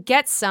she can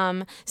get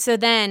some, so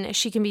then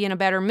she can be in a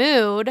better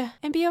mood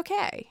and be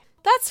okay.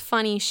 That's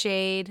funny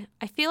shade.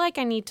 I feel like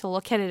I need to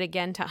look at it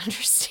again to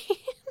understand.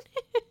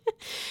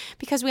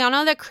 Because we all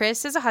know that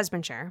Chris is a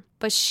husbander,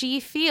 but she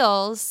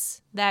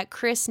feels that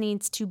Chris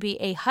needs to be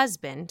a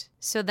husband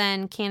so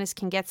then Candace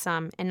can get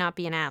some and not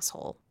be an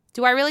asshole.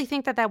 Do I really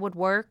think that that would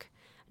work?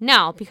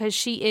 No, because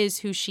she is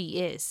who she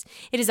is.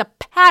 It is a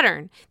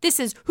pattern. This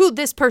is who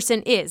this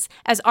person is,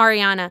 as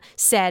Ariana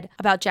said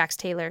about Jax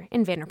Taylor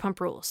in Vanderpump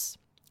Rules.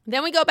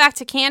 Then we go back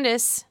to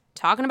Candace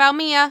talking about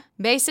Mia,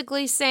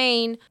 basically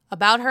saying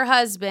about her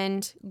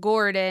husband,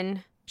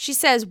 Gordon. She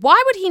says,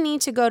 why would he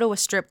need to go to a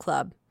strip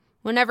club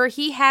whenever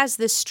he has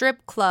this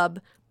strip club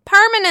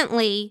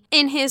permanently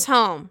in his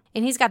home,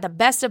 and he's got the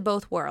best of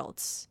both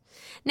worlds?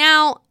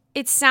 Now,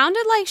 it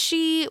sounded like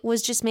she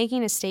was just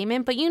making a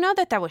statement, but you know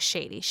that was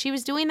shady. She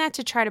was doing that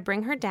to try to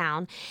bring her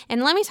down.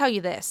 And let me tell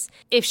you this.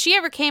 If she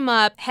ever came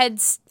up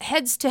heads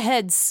to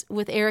heads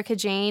with Erica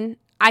Jane,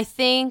 I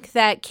think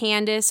that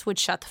Candace would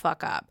shut the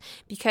fuck up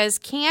because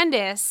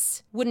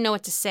Candace wouldn't know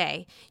what to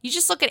say. You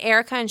just look at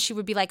Erica and she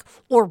would be like,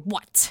 or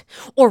what?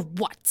 Or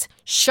what?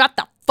 Shut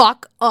the fuck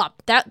fuck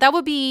up. That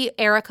would be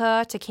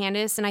Erica to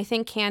Candace, and I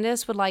think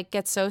Candace would like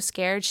get so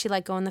scared she'd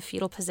like go in the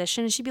fetal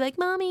position and she'd be like,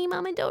 Mommy,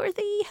 Mama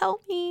Dorothy,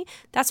 help me.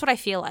 That's what I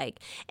feel like.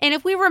 And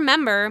if we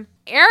remember,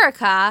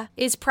 Erica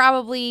is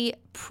probably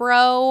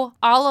pro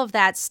all of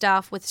that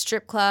stuff with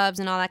strip clubs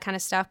and all that kind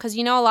of stuff, because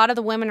you know a lot of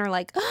the women are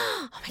like,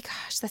 oh my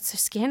gosh, that's so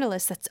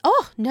scandalous, that's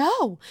oh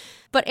no.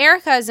 But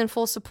Erica is in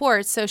full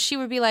support, so she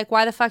would be like,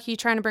 why the fuck are you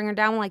trying to bring her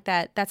down like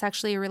that? That's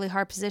actually a really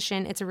hard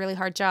position. It's a really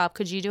hard job.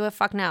 Could you do it?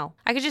 Fuck no.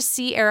 I could just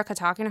see Erica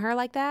talking to her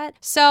like that.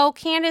 So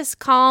Candace,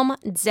 calm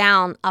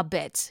down a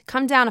bit.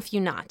 Come down a few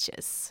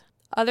notches.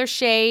 Other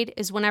shade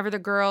is whenever the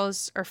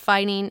girls are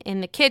fighting in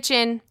the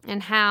kitchen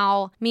and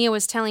how Mia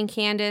was telling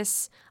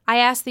Candace, I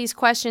ask these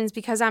questions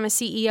because I'm a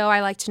CEO.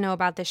 I like to know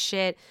about this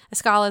shit.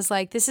 Escala's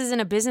like, this isn't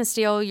a business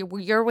deal.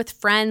 You're with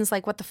friends.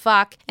 Like, what the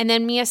fuck? And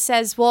then Mia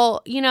says,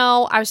 well, you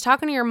know, I was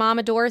talking to your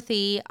mama,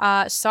 Dorothy.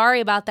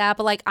 Sorry about that.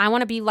 But like,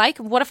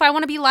 what if I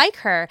want to be like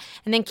her?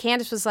 And then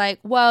Candace was like,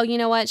 well, you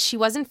know what? She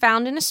wasn't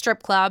found in a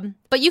strip club,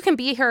 but you can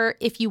be her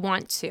if you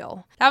want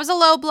to. That was a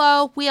low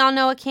blow. We all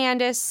know it,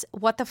 Candace.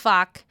 What the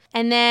fuck?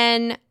 And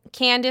then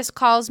Candace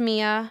calls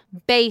Mia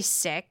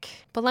basic.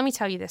 But let me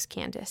tell you this,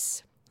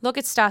 Candace. Look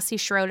at Stassi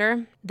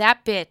Schroeder.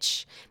 That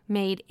bitch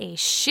made a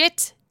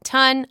shit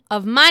ton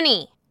of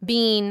money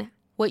being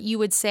what you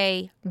would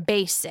say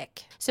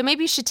basic. So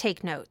maybe you should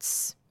take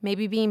notes.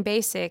 Maybe being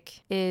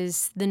basic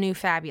is the new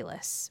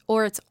fabulous,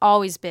 or it's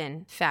always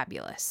been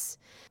fabulous.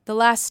 The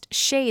last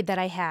shade that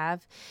I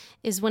have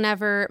is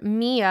whenever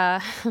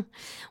Mia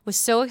was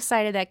so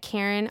excited that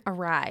Karen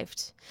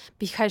arrived,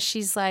 because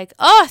she's like,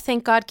 oh,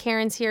 thank God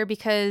Karen's here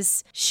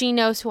because she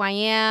knows who I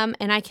am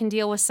and I can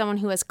deal with someone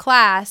who has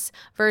class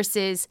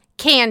versus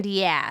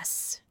candy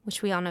ass,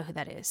 which we all know who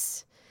that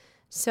is.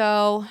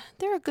 So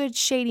there are good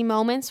shady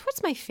moments.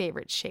 What's my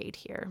favorite shade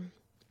here?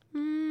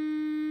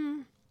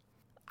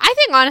 I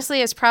think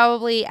honestly it's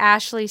probably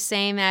Ashley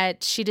saying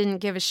that she didn't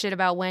give a shit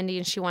about Wendy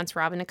and she wants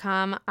Robin to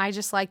come. I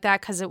just like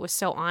that because it was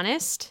so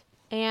honest.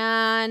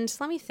 And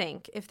let me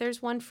think. If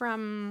there's one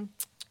from...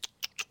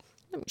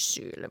 Let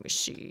me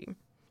see.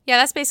 Yeah,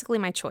 that's basically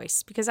my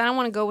choice because I don't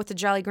want to go with the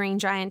Jolly Green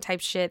Giant type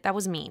shit. That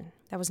was mean.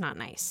 That was not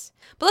nice.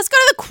 But let's go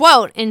to the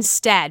quote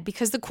instead,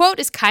 because the quote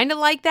is kind of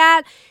like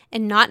that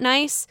and not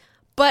nice,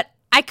 but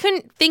I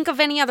couldn't think of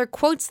any other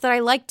quotes that I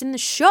liked in the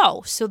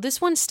show, so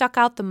this one stuck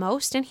out the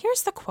most, and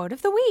here's the quote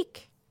of the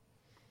week.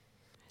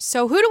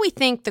 So who do we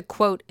think the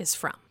quote is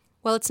from?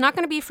 Well, it's not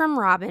going to be from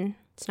Robin.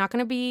 It's not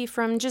going to be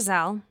from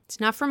Giselle. It's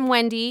not from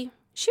Wendy.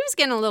 She was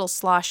getting a little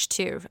sloshed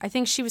too. I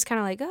think she was kind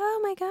of like, oh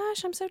my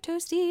gosh, I'm so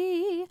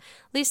toasty.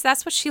 At least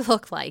that's what she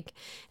looked like.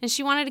 And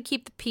she wanted to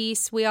keep the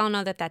peace. We all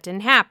know that that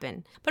didn't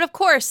happen. But of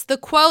course, the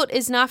quote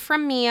is not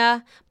from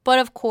Mia, but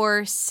of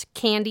course,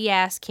 candy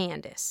ass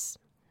Candace.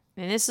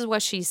 And this is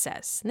what she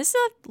says. And this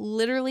is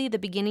literally the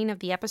beginning of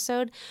the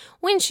episode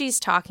when she's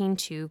talking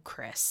to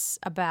Chris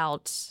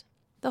about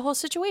the whole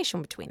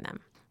situation between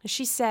them.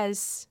 She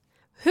says,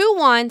 who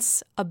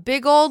wants a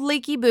big old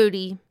leaky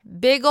booty,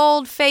 big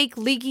old fake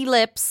leaky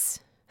lips,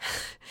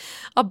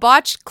 a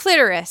botched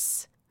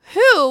clitoris?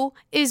 Who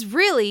is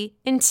really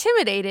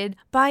intimidated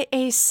by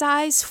a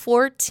size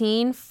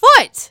 14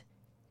 foot?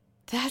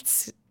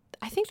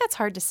 I think that's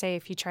hard to say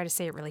if you try to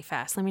say it really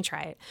fast. Let me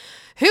try it.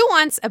 Who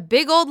wants a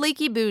big old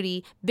leaky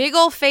booty, big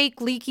old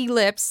fake leaky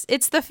lips?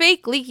 It's the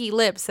fake leaky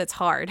lips that's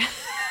hard.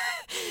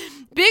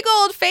 Big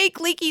old fake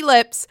leaky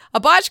lips, a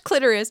botched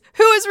clitoris.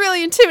 Who is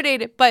really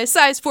intimidated by a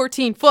size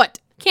 14 foot?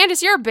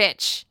 Candace, you're a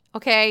bitch,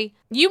 okay?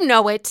 You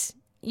know it.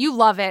 You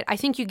love it. I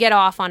think you get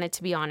off on it,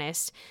 to be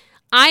honest.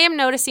 I am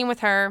noticing with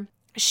her,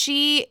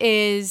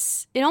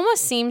 it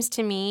almost seems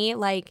to me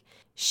like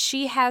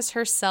she has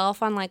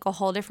herself on like a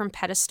whole different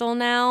pedestal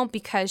now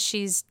because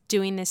she's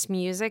doing this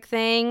music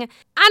thing.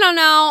 I don't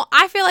know.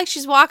 I feel like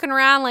she's walking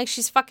around like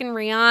she's fucking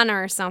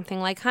Rihanna or something.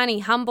 Like, honey,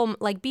 humble,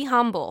 like be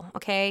humble,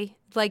 okay?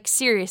 Like,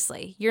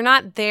 seriously, you're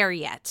not there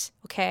yet,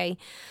 okay?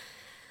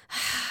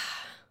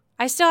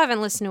 I still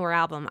haven't listened to her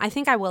album. I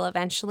think I will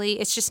eventually.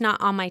 It's just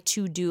not on my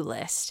to-do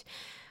list.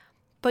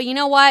 But you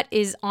know what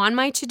is on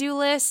my to-do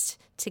list?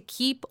 To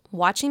keep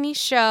watching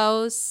these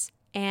shows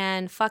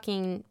and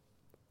fucking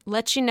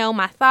let you know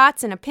my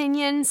thoughts and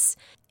opinions.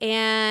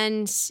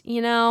 And,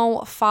 you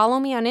know, follow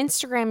me on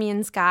Instagram,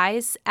 yins,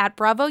 guys, at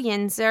Bravo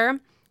Yinzer.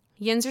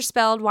 Yinzer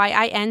spelled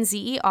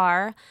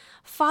Yinzer.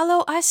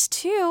 Follow us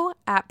too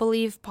at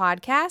Believe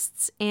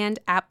Podcasts and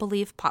at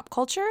Believe Pop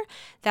Culture.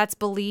 That's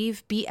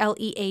Believe,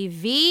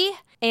 BLEAV.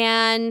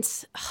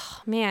 And,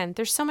 oh, man,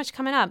 there's so much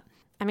coming up.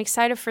 I'm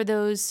excited for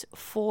those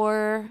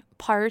 4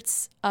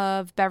 parts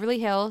of Beverly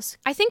Hills.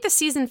 I think the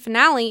season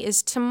finale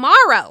is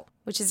tomorrow,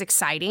 which is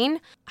exciting.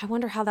 I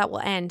wonder how that will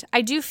end.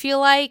 I do feel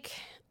like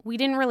we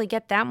didn't really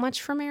get that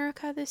much from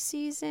Erica this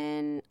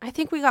season. I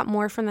think we got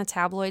more from the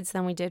tabloids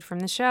than we did from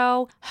the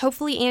show.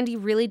 Hopefully Andy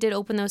really did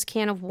open those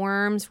can of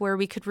worms where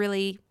we could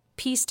really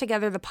piece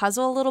together the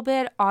puzzle a little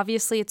bit.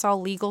 Obviously, it's all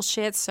legal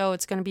shit, so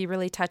it's going to be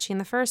really touchy in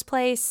the first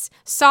place.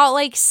 Salt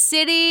Lake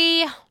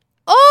City.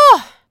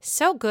 Oh,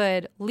 So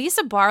good.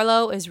 Lisa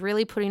Barlow is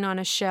really putting on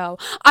a show.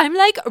 I'm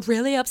like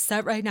really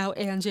upset right now,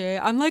 Angie.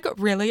 I'm like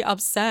really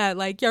upset.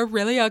 Like, you're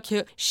really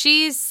cute.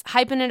 She's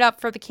hyping it up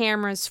for the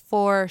cameras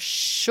for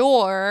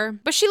sure.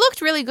 But she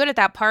looked really good at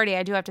that party,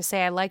 I do have to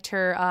say. I liked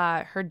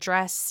her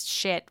dress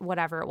shit,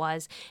 whatever it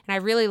was. And I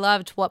really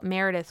loved what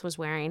Meredith was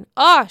wearing.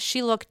 Oh,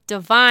 she looked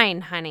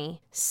divine,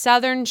 honey.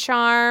 Southern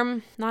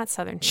Charm. Not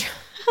Southern Charm.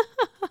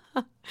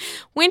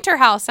 Winter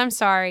House, I'm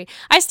sorry.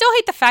 I still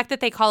hate the fact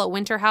that they call it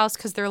Winter House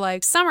because they're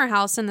like Summer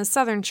House and the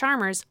Southern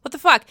Charmers. What the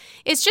fuck?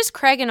 It's just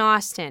Craig and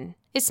Austin.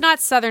 It's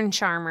not Southern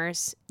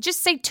Charmers.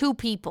 Just say 2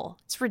 people.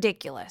 It's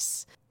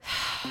ridiculous.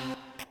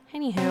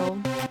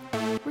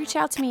 Anywho, reach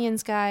out to me,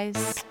 Yins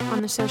guys,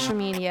 on the social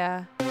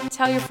media.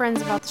 Tell your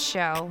friends about the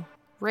show.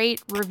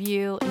 Rate,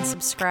 review, and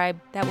subscribe.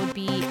 That would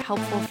be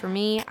helpful for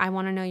me. I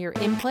want to know your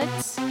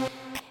inputs.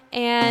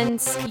 And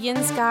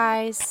Yins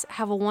guys,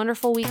 have a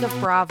wonderful week of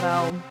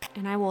Bravo,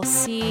 and I will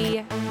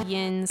see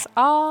Yins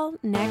all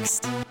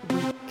next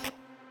week.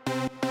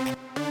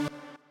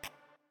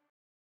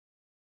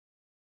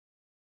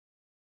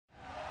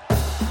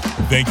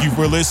 Thank you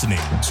for listening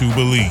to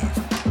Believe.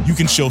 You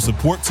can show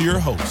support to your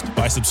host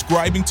by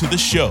subscribing to the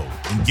show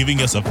and giving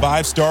us a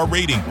 5-star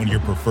rating on your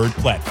preferred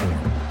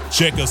platform.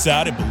 Check us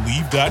out at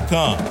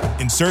Believe.com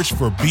and search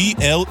for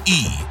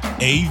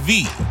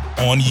BLEAV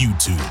on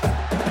YouTube.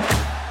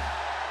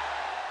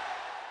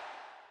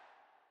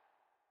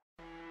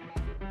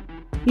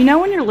 You know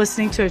when you're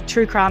listening to a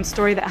true crime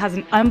story that has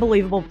an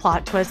unbelievable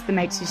plot twist that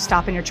makes you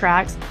stop in your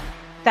tracks?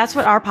 That's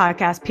what our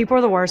podcast, People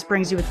Are the Worst,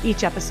 brings you with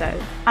each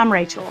episode. I'm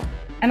Rachel.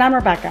 And I'm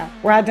Rebecca.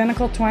 We're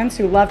identical twins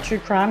who love true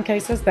crime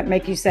cases that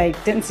make you say,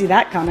 didn't see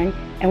that coming,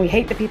 and we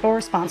hate the people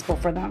responsible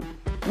for them.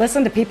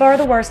 Listen to People Are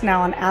the Worst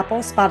now on Apple,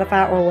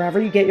 Spotify, or wherever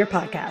you get your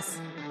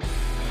podcasts.